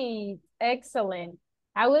 Great. Excellent.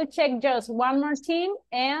 I will check just one more team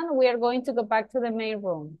and we are going to go back to the main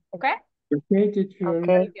room. Okay? Okay, teacher.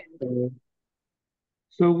 Okay.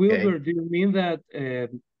 So Wilbur, do you mean that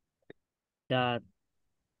That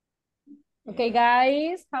Okay,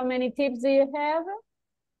 guys, how many tips do you have?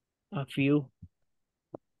 a few.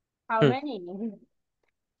 How many?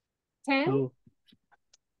 10? 2.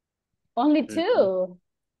 Only 2?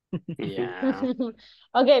 Yeah.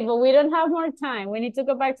 Okay, but we don't have more time. We need to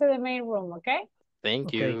go back to the main room, okay?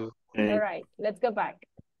 Thank you. All right, let's go back.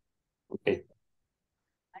 Okay.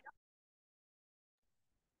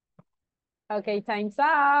 Okay, time's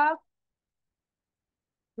up.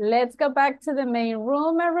 Let's go back to the main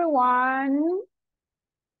room, everyone.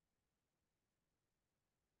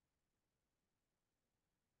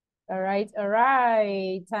 All right.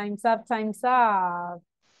 Time's up, time's up.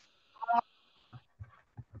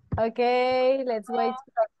 Okay, let's wait.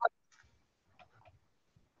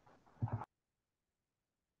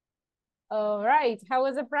 All right, how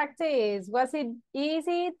was the practice? Was it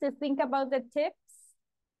easy to think about the tips?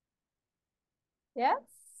 Yes?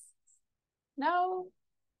 No?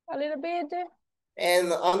 A little bit?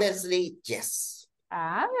 And honestly, yes.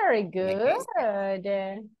 Very good.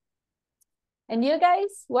 And you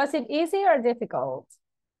guys, was it easy or difficult?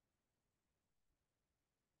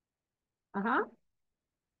 Okay,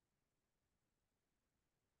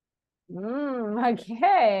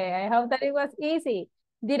 I hope that it was easy.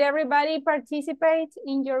 Did everybody participate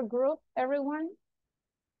in your group, everyone?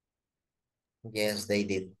 Yes, they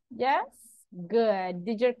did. Yes, good.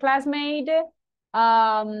 Did your classmate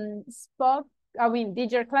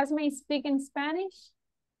did your classmate speak in Spanish?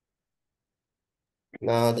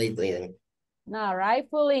 No, they didn't. No, right?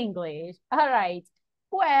 Full English. All right.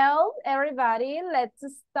 Well, everybody, let's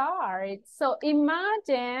start. So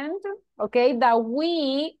imagine, okay, that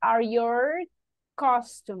we are your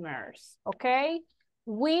customers, okay?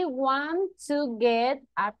 We want to get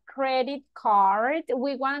a credit card.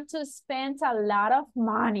 We want to spend a lot of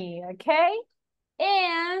money, okay?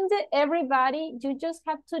 And everybody, you just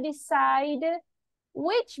have to decide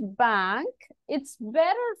which bank it's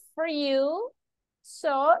better for you.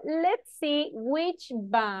 So let's see which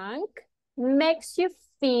bank makes you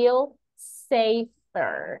feel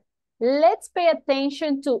safer. Let's pay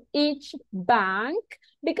attention to each bank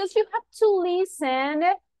because you have to listen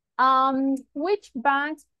which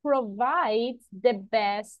banks provides the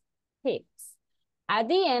best tips. At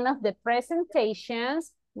the end of the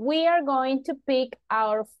presentations, we are going to pick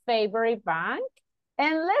our favorite bank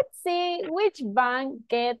and let's see which bank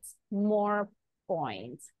gets more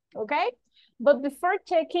points, okay? But before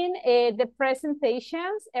checking the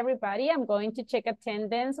presentations, everybody, I'm going to check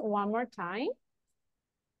attendance one more time.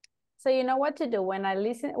 So you know what to do. When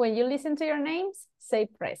you listen to your names, say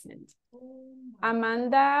present.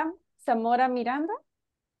 Amanda Zamora Miranda.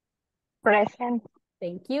 Present.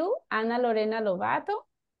 Thank you. Ana Lorena Lobato.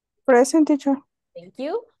 Present, teacher. Thank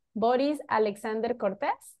you. Boris Alexander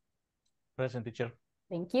Cortés. Present, teacher.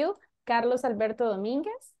 Thank you. Carlos Alberto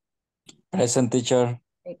Domínguez. Present, teacher.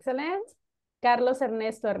 Excellent. Carlos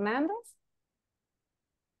Ernesto Hernández.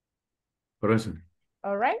 Present.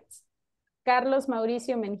 All right. Carlos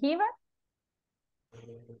Mauricio Menjiva.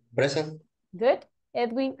 Present. Good.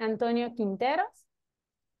 Edwin Antonio Quinteros.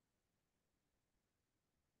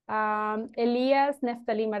 Elías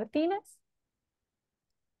Neftalí Martínez.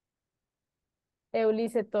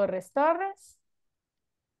 Eunice Torres Torres.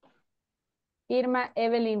 Irma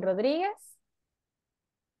Evelyn Rodríguez.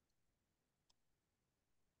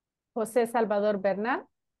 José Salvador Bernal.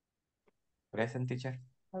 Present, teacher.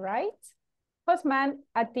 All right. Josman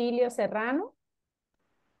Atilio Serrano.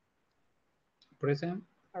 Present.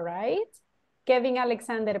 All right. Kevin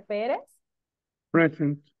Alexander Perez.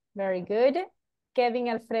 Present. Very good. Kevin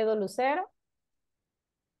Alfredo Lucero.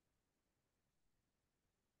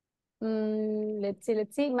 Let's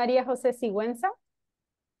see. María José Sigüenza.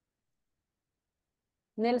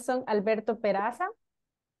 Nelson Alberto Peraza.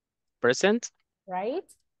 Present. Right.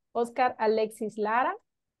 Oscar Alexis Lara.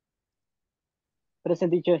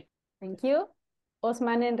 Present, teacher. Thank you.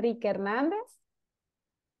 Osman Enrique Hernández.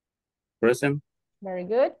 Present. Very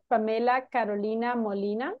good. Pamela Carolina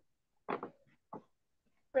Molina.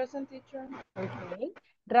 Present, teacher. Okay.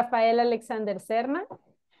 Rafael Alexander Serna.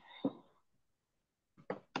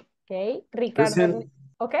 Okay. Ricardo. Present.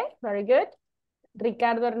 Okay, very good.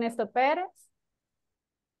 Ricardo Ernesto Pérez.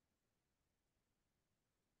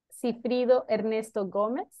 Cifrido Ernesto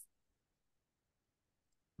Gómez.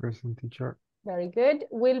 Present, teacher. Very good.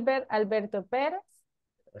 Wilber Alberto Pérez.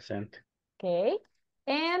 Present. Okay.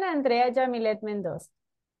 And Andrea Yamilet Mendoza.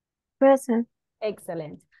 Present.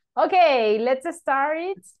 Excellent. Okay, let's start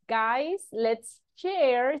it, guys. Let's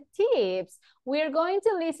share tips. We're going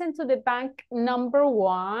to listen to the bank number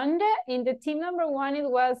 1. In the team number 1, it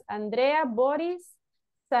was Andrea, Boris,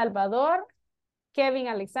 Salvador, Kevin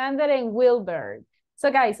Alexander, and Wilbert.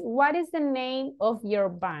 So guys, what is the name of your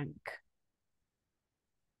bank?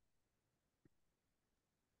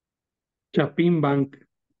 Chapin Bank.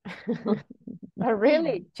 Oh,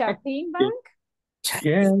 really? Chapin Bank?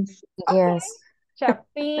 Yes. Okay. Yes.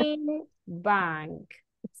 Chapin Bank.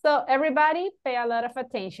 So everybody pay a lot of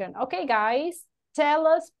attention. Okay, guys, tell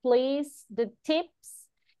us please the tips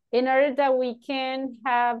in order that we can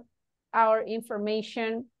have our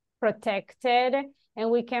information protected and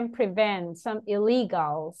we can prevent some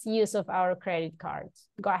illegal use of our credit cards.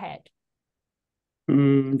 Go ahead.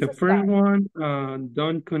 The first one,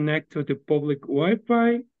 don't connect to the public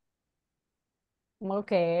Wi-Fi.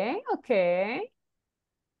 Okay, okay.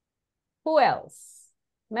 Who else?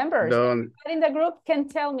 Members, Don't everybody in the group can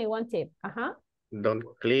tell me one tip. don't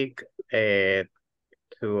click to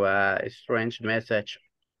a strange message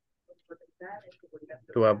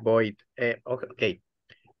to avoid. Okay.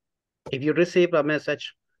 If you receive a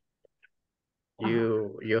message,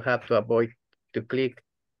 you have to avoid to click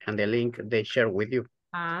on the link they share with you.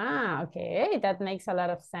 Ah, okay, that makes a lot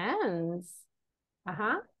of sense.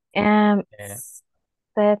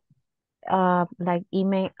 Set like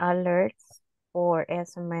email alerts or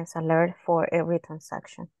SMS alert for every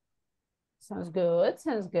transaction. Sounds good,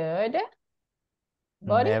 sounds good.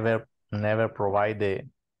 Buddy? Never provide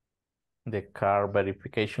the card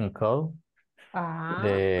verification code.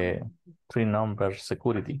 The 3-number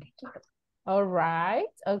security. All right,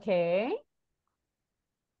 okay.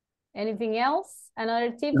 Anything else?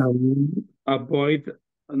 Another tip? Avoid.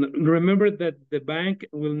 Remember that the bank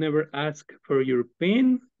will never ask for your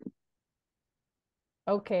PIN.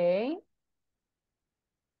 Okay.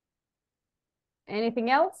 Anything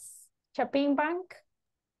else? Chapin Bank?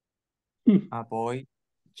 Avoid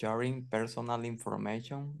sharing personal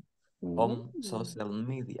information on social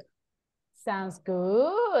media. Sounds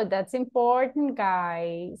good. That's important,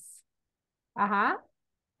 guys.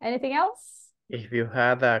 Anything else? If you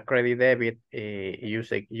have a credit debit,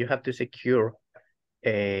 you have to secure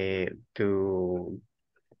to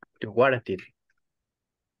warranty it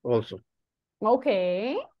also.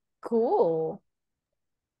 Okay, cool.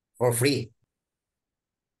 For free.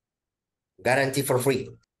 Guarantee for free.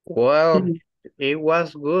 Well, it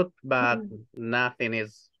was good, but nothing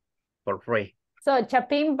is for free. So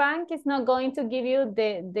Chapin Bank is not going to give you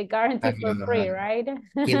the guarantee for free, right?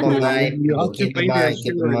 Keep in mind, You have to keep in pay the mind,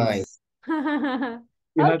 keep in mind. assurance.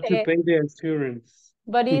 You have to pay the assurance.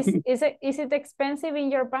 But is it expensive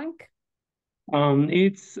in your bank?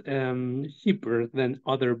 It's cheaper than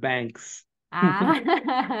other banks.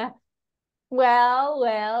 Well,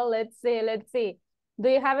 let's see. Do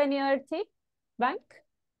you have any other tip? Bank?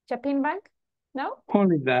 Chapin Bank? No?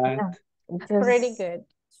 Only that. Pretty good.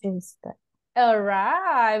 All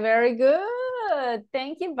right, very good.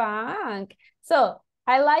 Thank you, Bank. So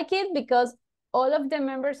I like it because all of the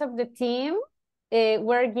members of the team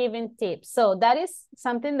were given tips. So that is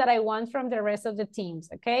something that I want from the rest of the teams,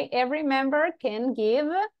 okay? Every member can give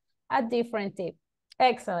a different tip.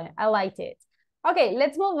 Excellent, I liked it. Okay,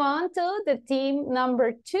 let's move on to the team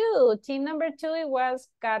number 2. Team number 2, it was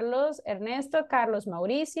Carlos Ernesto, Carlos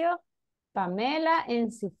Mauricio, Pamela,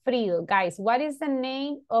 and Cifrido. Guys, what is the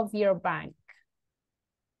name of your bank?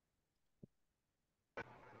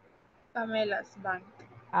 Pamela's bank.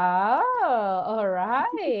 Oh, all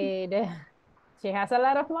right. She has a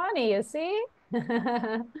lot of money, you see?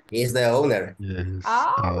 He's the owner. Yes,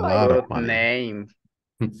 Oh, a lot of Good money. name.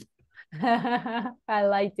 I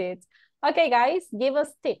liked it. Okay, guys, give us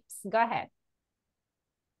tips. Go ahead.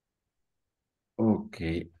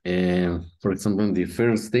 Okay. For example, the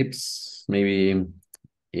first tips, maybe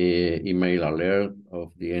email alert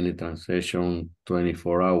of the any transaction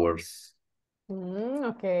 24 hours.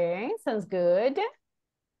 Okay, sounds good.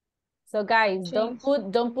 So guys,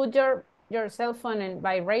 don't put your cell phone in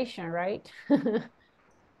vibration, right?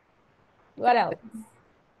 What else?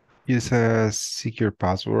 Use a secure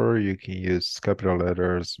password. You can use capital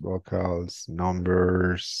letters, vocals,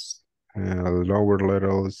 numbers, lower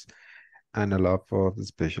letters, and a lot of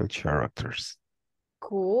special characters.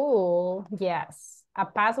 Cool. Yes. A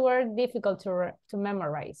password difficult to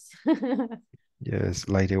memorize. Yes,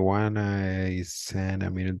 like the one I sent a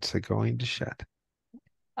minute ago in the chat.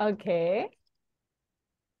 Okay.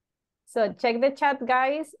 So check the chat,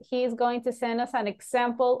 guys. He's going to send us an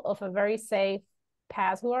example of a very safe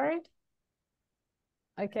password.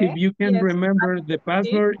 Okay. If you can remember the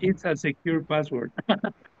password, it's a secure password.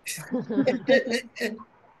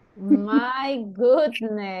 My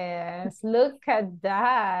goodness, look at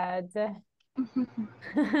that.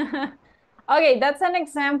 Okay, that's an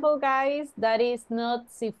example, guys. That is not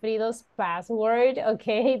Cifrido's password,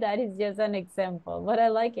 okay? That is just an example, but I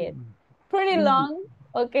like it. Pretty long,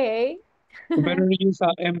 okay. Better use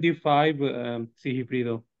a MD5,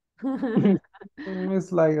 Sigifrido.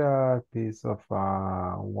 It's like a piece of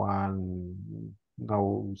one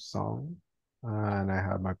no song, and I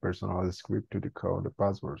have my personal script to decode the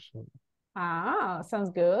password. So. Ah, sounds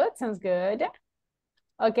good, sounds good.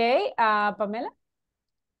 Okay, Pamela?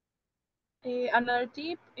 Another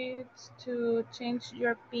tip is to change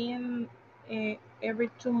your PIN every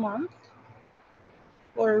 2 months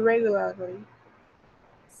or regularly.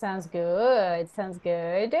 Sounds good, sounds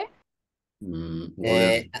good.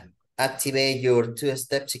 Activate your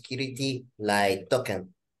two-step security like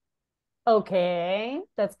token. Okay,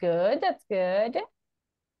 that's good, that's good.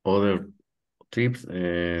 Other tips,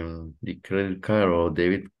 the credit card or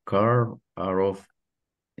debit card are of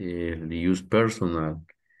the use personal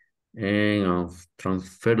and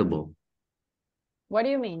transferable. What do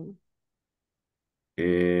you mean?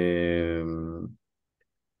 The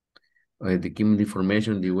keep the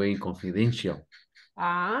information the way confidential.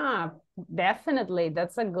 Ah, definitely,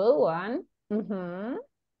 that's a good one. Mm-hmm.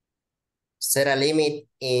 Set a limit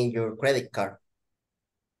in your credit card.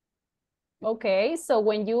 Okay, so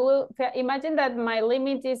when you imagine that my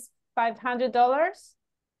limit is $500,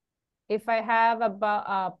 if I have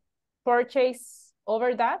a purchase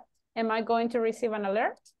over that, am I going to receive an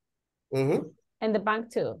alert? Mm-hmm. And the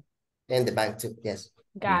bank too? And the bank too, yes.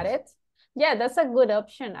 Got it. Yeah, that's a good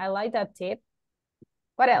option. I like that tip.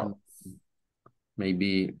 What else?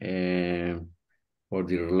 Maybe for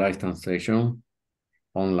the real transaction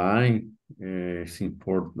online, it's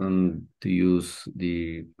important to use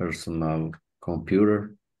the personal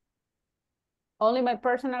computer. Only my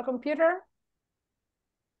personal computer?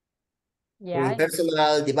 Yeah.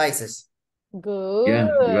 Personal devices. Good. Yeah,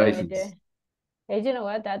 devices. Hey, you know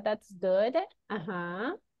what? That's good.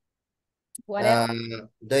 Uh-huh. What else?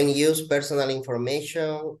 Don't use personal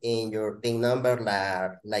information in your PIN number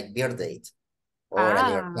like birth date or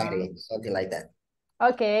anniversary, something like that.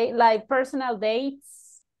 Okay, like personal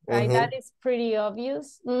dates, right? Mm-hmm. That is pretty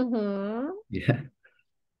obvious. Mm-hmm. Yeah.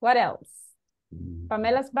 What else?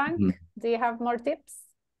 Pamela's bank, do you have more tips?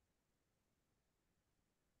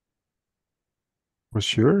 Well,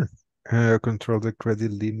 sure. Control the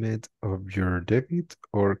credit limit of your debit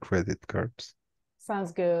or credit cards.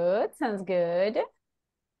 Sounds good, sounds good.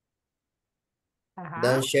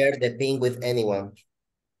 Don't share the PIN with anyone.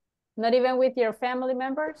 Not even with your family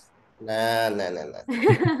members? No.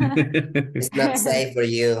 It's not safe for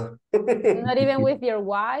you. Not even with your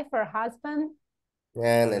wife or husband?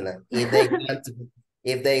 No.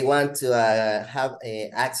 If they want to have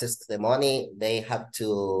access to the money, they have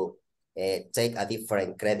to take a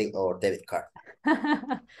different credit or debit card.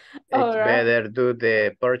 It's better do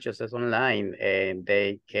the purchases online and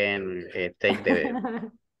they can take the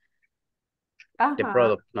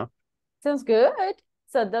product, no? Sounds good.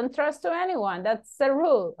 So don't trust to anyone. That's the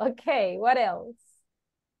rule. Okay, what else?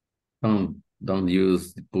 Don't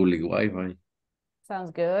use the public Wi-Fi.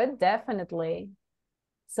 Sounds good, definitely.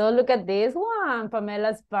 So look at this one,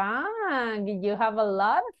 Pamela's bank. You have a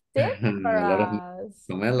lot of tips for us.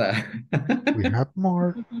 Pamela. We have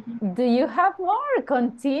more. Do you have more?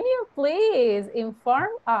 Continue, please. Inform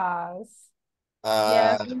us.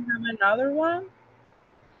 Yes, we have another one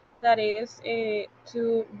that is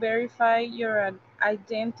to verify your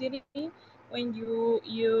identity when you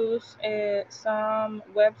use some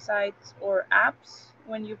websites or apps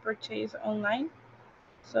when you purchase online.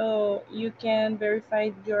 So you can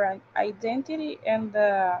verify your identity and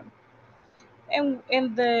the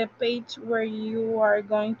page where you are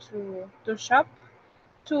going to shop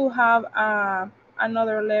to have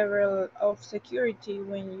another level of security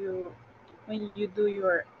when you do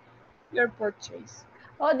your purchase.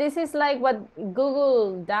 Oh, this is like what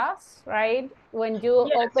Google does, right? When you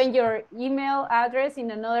Yes. open your email address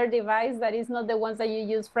in another device that is not the ones that you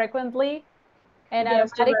use frequently, and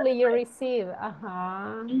Yes, to automatically you verify. receive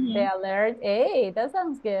the alert. Hey, that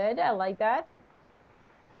sounds good. I like that.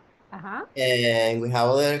 And we have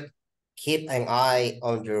other, keep an eye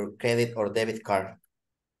on your credit or debit card.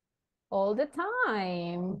 All the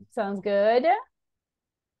time. Sounds good.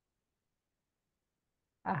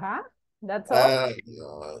 That's all.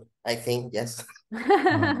 I think yes. Do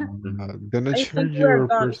not I share think we're your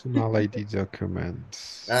done. personal ID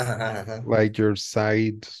documents. Uh-huh. Like your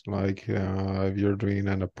site, like if you're doing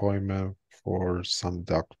an appointment for some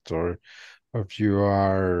doctor, or if you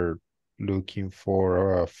are looking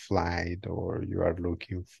for a flight or you are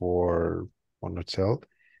looking for an hotel,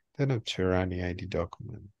 do not share any ID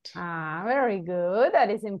document. Very good.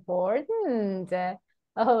 That is important.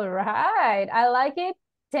 All right. I like it.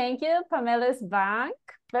 Thank you, Pamela's Bank.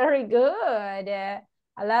 Very good. A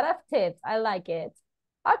lot of tips. I like it.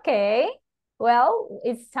 Okay. Well,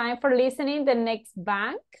 it's time for listening the next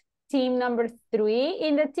bank. Team number 3.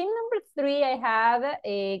 In the team number 3, I have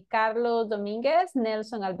Carlos Dominguez,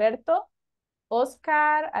 Nelson Alberto,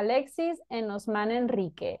 Oscar, Alexis, and Osman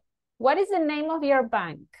Enrique. What is the name of your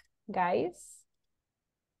bank, guys?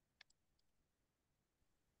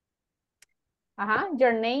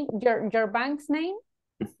 Your name, your bank's name?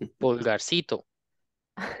 Pulgarcito.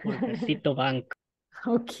 Pulgarcito Bank.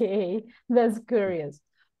 Okay, that's curious.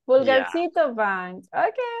 Yeah. Pulgarcito Bank.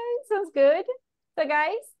 Okay, sounds good. So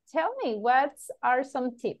guys, tell me, what are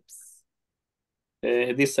some tips?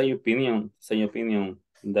 This same opinion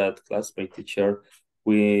that classmate teacher,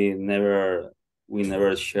 we never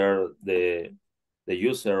share the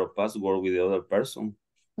user or password with the other person.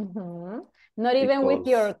 Not even with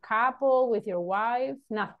your couple, with your wife,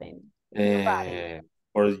 nothing. Nobody.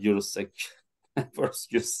 For your for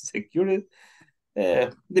your security,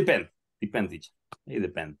 depend teacher. It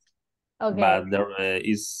depends. Okay. But there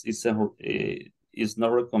is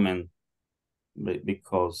not recommend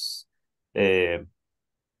because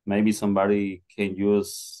maybe somebody can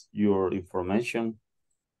use your information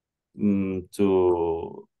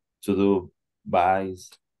to do buys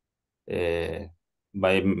by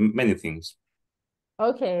many things.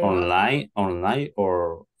 Okay. Online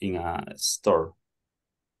or in a store.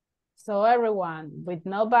 So everyone with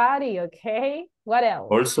nobody, okay? What else?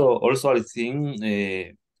 Also I think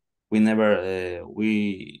we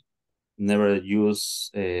never use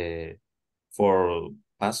for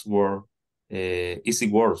password easy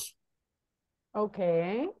words.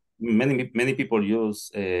 Okay. Many people use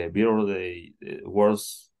birthday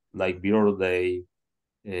words like birthday,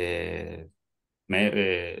 they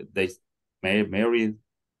married,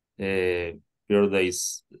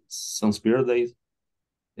 birthdays, son's birthdays.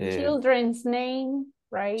 Children's name,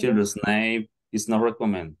 right? Children's name is not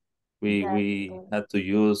recommended. We had to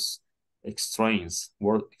use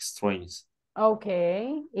word extraneous.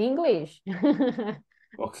 Okay, English.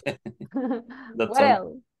 Okay. That's what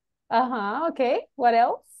all. else? Okay, what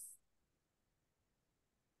else?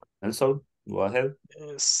 Nelson, go ahead.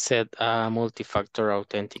 Set a multi-factor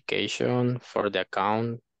authentication for the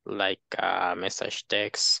account, like message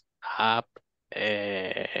text, app,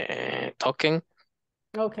 token.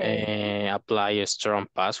 Okay. Apply a strong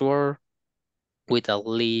password with at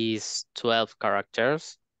least 12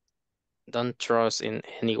 characters. Don't trust in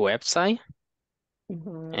any website.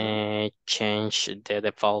 Change the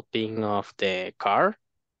default PIN of the card.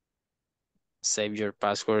 Save your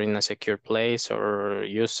password in a secure place or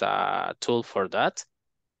use a tool for that.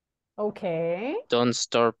 Okay. Don't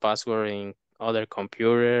store password in other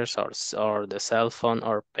computers or the cell phone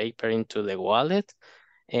or paper into the wallet.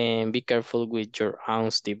 And be careful with your own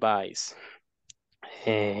device.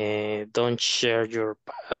 Don't share your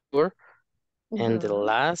password. And the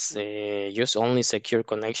last, use only secure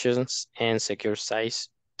connections and secure sites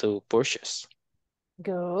to purchase.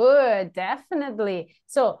 Good, definitely.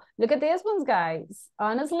 So look at these ones, guys.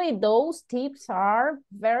 Honestly, those tips are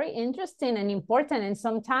very interesting and important. And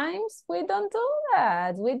sometimes we don't do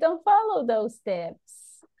that. We don't follow those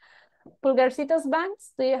tips. Pulgarcitos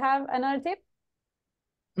Banks, do you have another tip?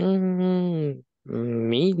 Me,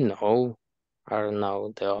 no. I don't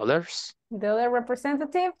know the others. The other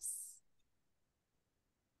representatives?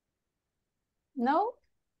 No?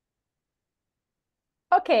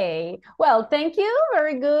 Okay, well, thank you.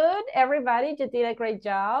 Very good, everybody. You did a great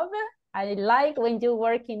job. I like when you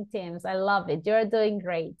work in teams. I love it. You're doing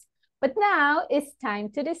great. But now it's time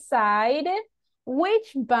to decide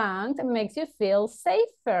which bank makes you feel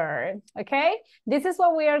safer, okay? This is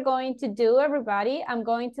what we are going to do, everybody. I'm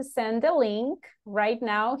going to send the link right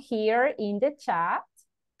now here in the chat,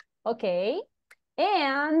 okay?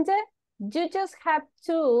 And you just have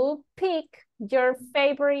to pick your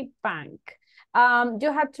favorite bank.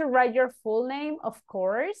 You have to write your full name, of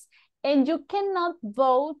course, and you cannot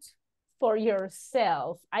vote for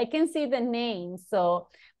yourself. I can see the name. So,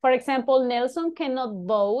 for example, Nelson cannot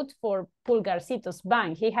vote for Pulgarcito's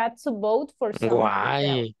bank. He had to vote for someone else.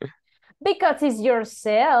 Why? Because it's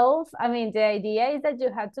yourself. I mean, the idea is that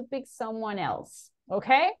you have to pick someone else,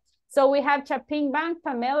 okay? So we have Chapin Bank,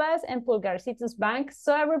 Pamela's, and Pulgarcito's bank.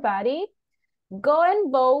 So everybody, go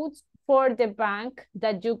and vote for the bank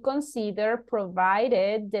that you consider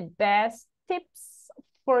provided the best tips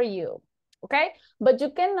for you, okay? But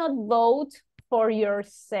you cannot vote for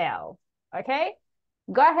yourself, okay?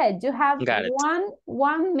 Go ahead, you have Got it.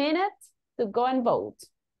 one minute to go and vote.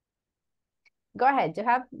 Go ahead, you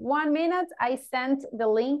have 1 minute. I sent the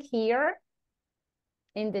link here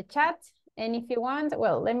in the chat. And if you want,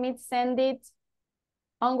 well, let me send it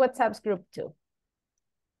on WhatsApp's group too.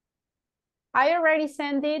 I already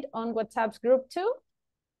sent it on WhatsApp's group too.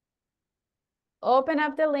 Open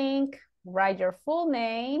up the link, write your full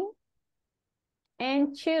name,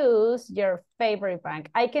 and choose your favorite bank.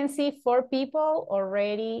 I can see 4 people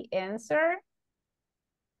already answer.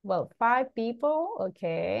 Well, 5 people,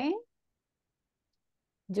 okay.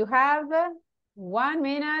 You have 1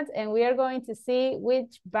 minute and we are going to see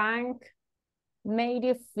which bank made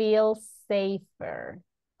you feel safer.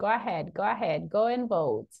 Go ahead, go and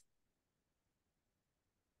vote.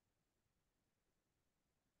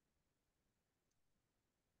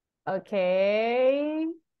 Okay.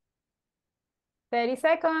 30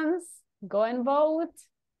 seconds. Go and vote.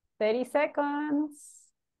 30 seconds.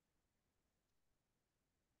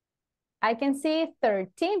 I can see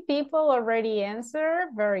 13 people already answer.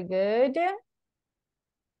 Very good.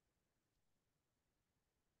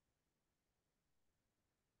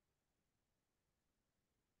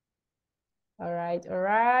 All right.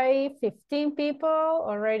 15 people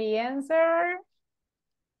already answer.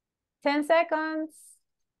 10 seconds.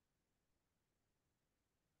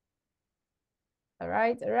 All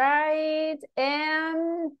right.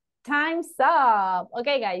 And time's up.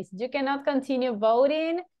 Okay, guys, you cannot continue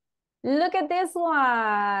voting. Look at this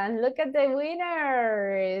one. Look at the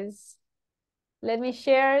winners. Let me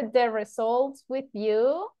share the results with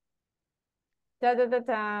you. Da, da, da,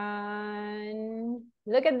 da.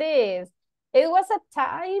 Look at this. It was a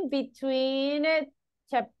tie between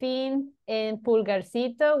Chapin and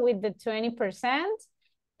Pulgarcito with the 20%.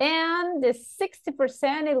 And the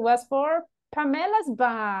 60% it was for Pamela's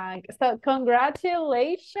bank. So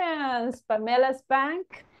congratulations, Pamela's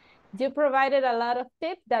bank. You provided a lot of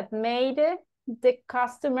tips that made the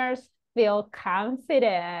customers feel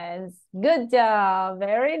confidence. Good job.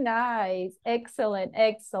 Very nice. Excellent.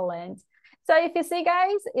 So if you see,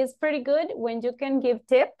 guys, it's pretty good when you can give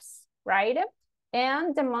tips, right?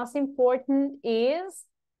 And the most important is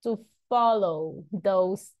to follow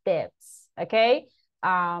those tips, okay?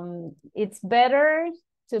 It's better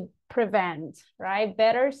to prevent, right?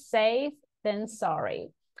 Better safe than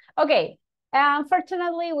sorry. Okay,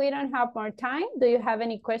 unfortunately, we don't have more time. Do you have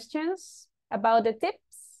any questions about the tips?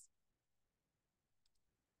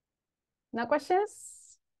 No questions?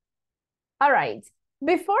 All right,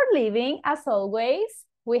 before leaving, as always,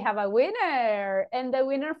 we have a winner. And the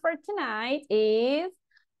winner for tonight is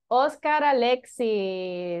Oscar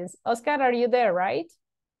Alexis. Oscar, are you there, right?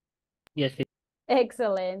 Yes.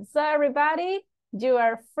 Excellent. So everybody, you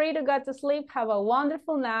are free to go to sleep. Have a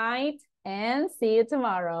wonderful night and see you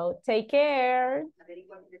tomorrow. Take care.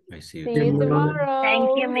 I see you. See you tomorrow.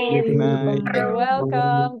 Thank you, Miss. Good night. You're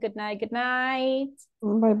welcome. Good night.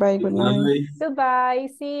 Bye-bye, good night. Goodbye.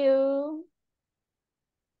 See you.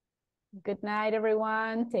 Good night,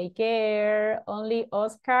 everyone. Take care. Only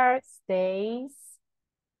Oscar stays.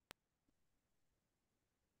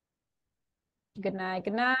 Good night.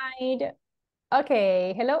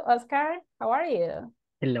 Okay. Hello, Oscar. How are you?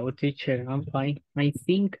 Hello, teacher. I'm fine. I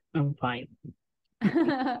think I'm fine.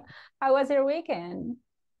 How was your weekend?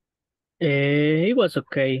 It was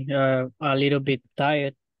okay. A little bit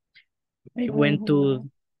tired. I went to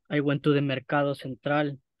the Mercado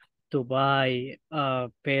Central to buy a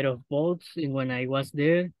pair of boots, and when I was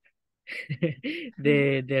there,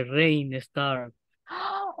 the rain started.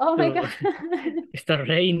 Oh my God. It started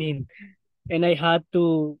raining, and I had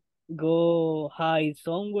to go hide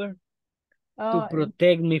somewhere to Oh,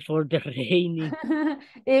 protect me for the raining.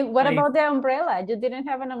 what I about the umbrella? You didn't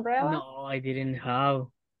have an umbrella? No, I didn't have.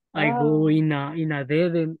 I go Oh, in a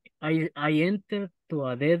dead end. I enter to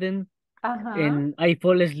a dead end uh-huh. and I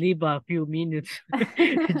fall asleep a few minutes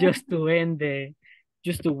just to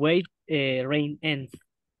just to wait rain ends.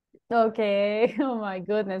 Okay. Oh my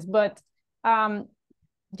goodness. But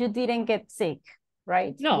you didn't get sick,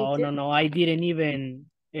 right? You No, did. no. I didn't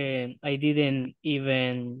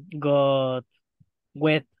even got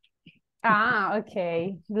wet. Ah,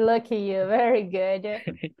 okay. Lucky you. Very good.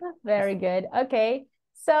 Very good. Okay.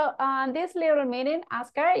 So this little meeting,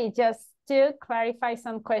 Oscar, is just to clarify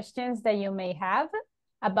some questions that you may have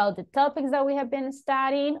about the topics that we have been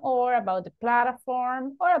studying, or about the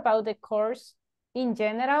platform, or about the course in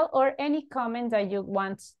general, or any comment that you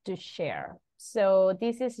want to share. So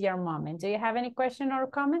this is your moment. Do you have any question or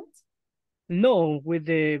comment? No, with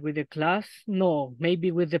the class, no.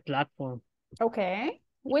 Maybe with the platform. Okay.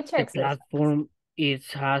 Which The exercise? platform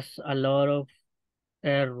has a lot of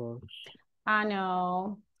errors. I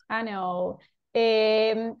know. I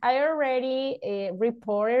already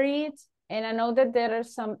reported it, and I know that there are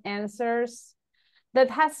some answers that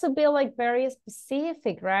has to be like very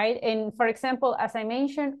specific, right? And for example, as I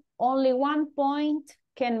mentioned, only 1 point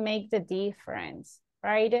can make the difference,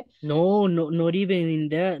 right? No, not even in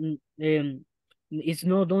that. It's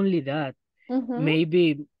not only that. Mm-hmm.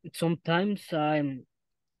 Maybe sometimes today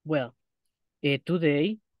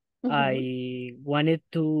Mm-hmm. I wanted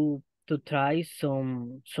to try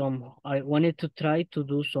I wanted to try to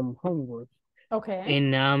do some homework, Okay.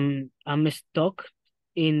 and I'm stuck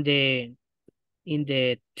in the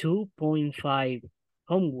 2.5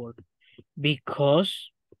 homework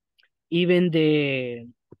because even the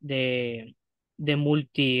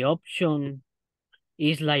multi option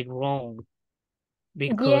is like wrong,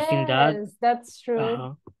 because in that Yes, that's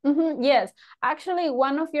true. Yes, actually,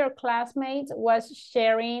 one of your classmates was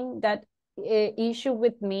sharing that issue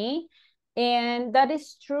with me, and that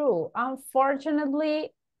is true.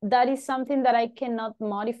 Unfortunately, that is something that I cannot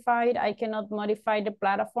modify. I cannot modify the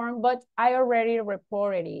platform, but I already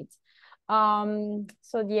reported it.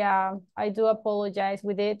 So yeah, I do apologize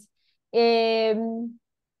with it.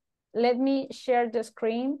 Let me share the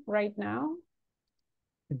screen right now.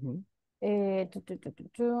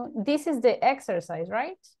 This is the exercise,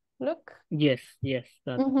 right? Look. Yes,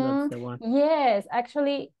 that's the one. Yes,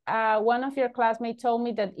 actually, one of your classmates told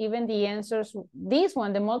me that even the answers, this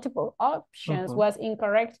one, the multiple options, was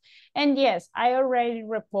incorrect. And yes, I already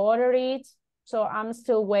reported it, so I'm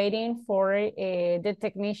still waiting for the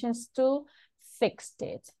technicians to fix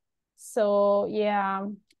it. So yeah,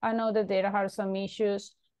 I know that there are some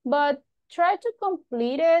issues, but try to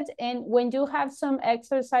complete it. And when you have some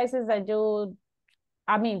exercises that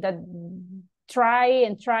that try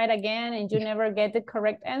it again and you never get the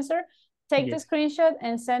correct answer, take the screenshot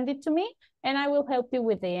and send it to me, and I will help you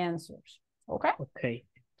with the answers. Okay? Okay.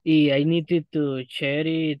 I needed to share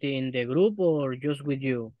it in the group or just with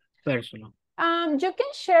you personal? You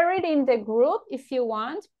can share it in the group if you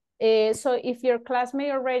want. So if your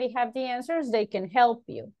classmate already have the answers, they can help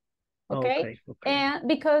you. Okay? And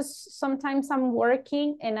because sometimes I'm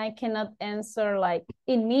working and I cannot answer like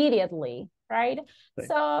immediately, right?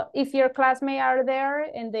 So if your classmates are there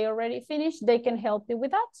and they already finished, they can help you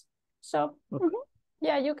with that. So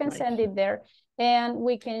yeah, you can send it there and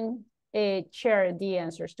we can share the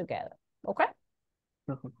answers together. Okay?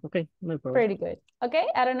 Okay, no problem. Pretty good. Okay,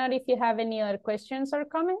 I don't know if you have any other questions or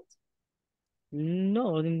comments.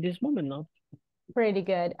 No, in this moment, no. Pretty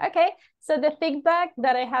good. Okay, so the feedback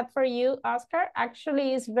that I had for you, Oscar,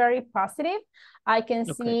 actually is very positive. I can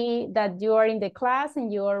see that you are in the class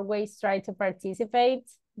and you always try to participate.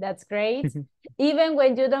 That's great. Even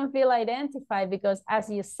when you don't feel identified, because as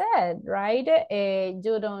you said, right,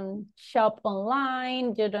 you don't shop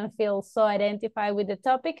online, you don't feel so identified with the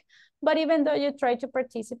topic, but even though you try to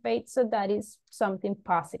participate, so that is something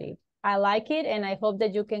positive. I like it, and I hope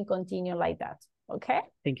that you can continue like that. Okay.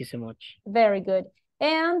 Thank you so much. Very good.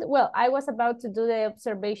 And well, I was about to do the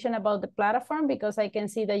observation about the platform because I can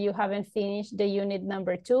see that you haven't finished the unit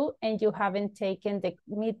number 2 and you haven't taken the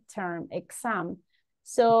midterm exam.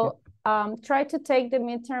 So try to take the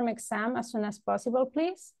midterm exam as soon as possible,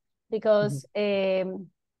 please, because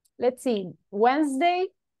let's see, Wednesday,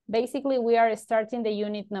 basically we are starting the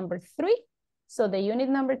unit number 3. So the unit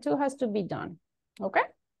number 2 has to be done. Okay?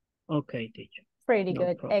 Okay, teacher. Pretty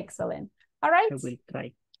good. Excellent. All right. I will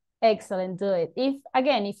try. Excellent. Do it.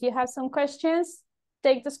 If you have some questions,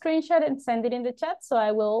 take the screenshot and send it in the chat so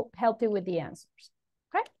I will help you with the answers.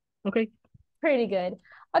 Okay? Okay. Pretty good.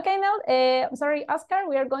 Okay, now, I'm sorry, Oscar,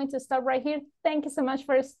 we are going to stop right here. Thank you so much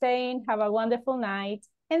for staying. Have a wonderful night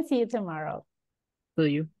and see you tomorrow.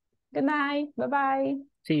 See you. Good night. Bye-bye.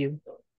 See you.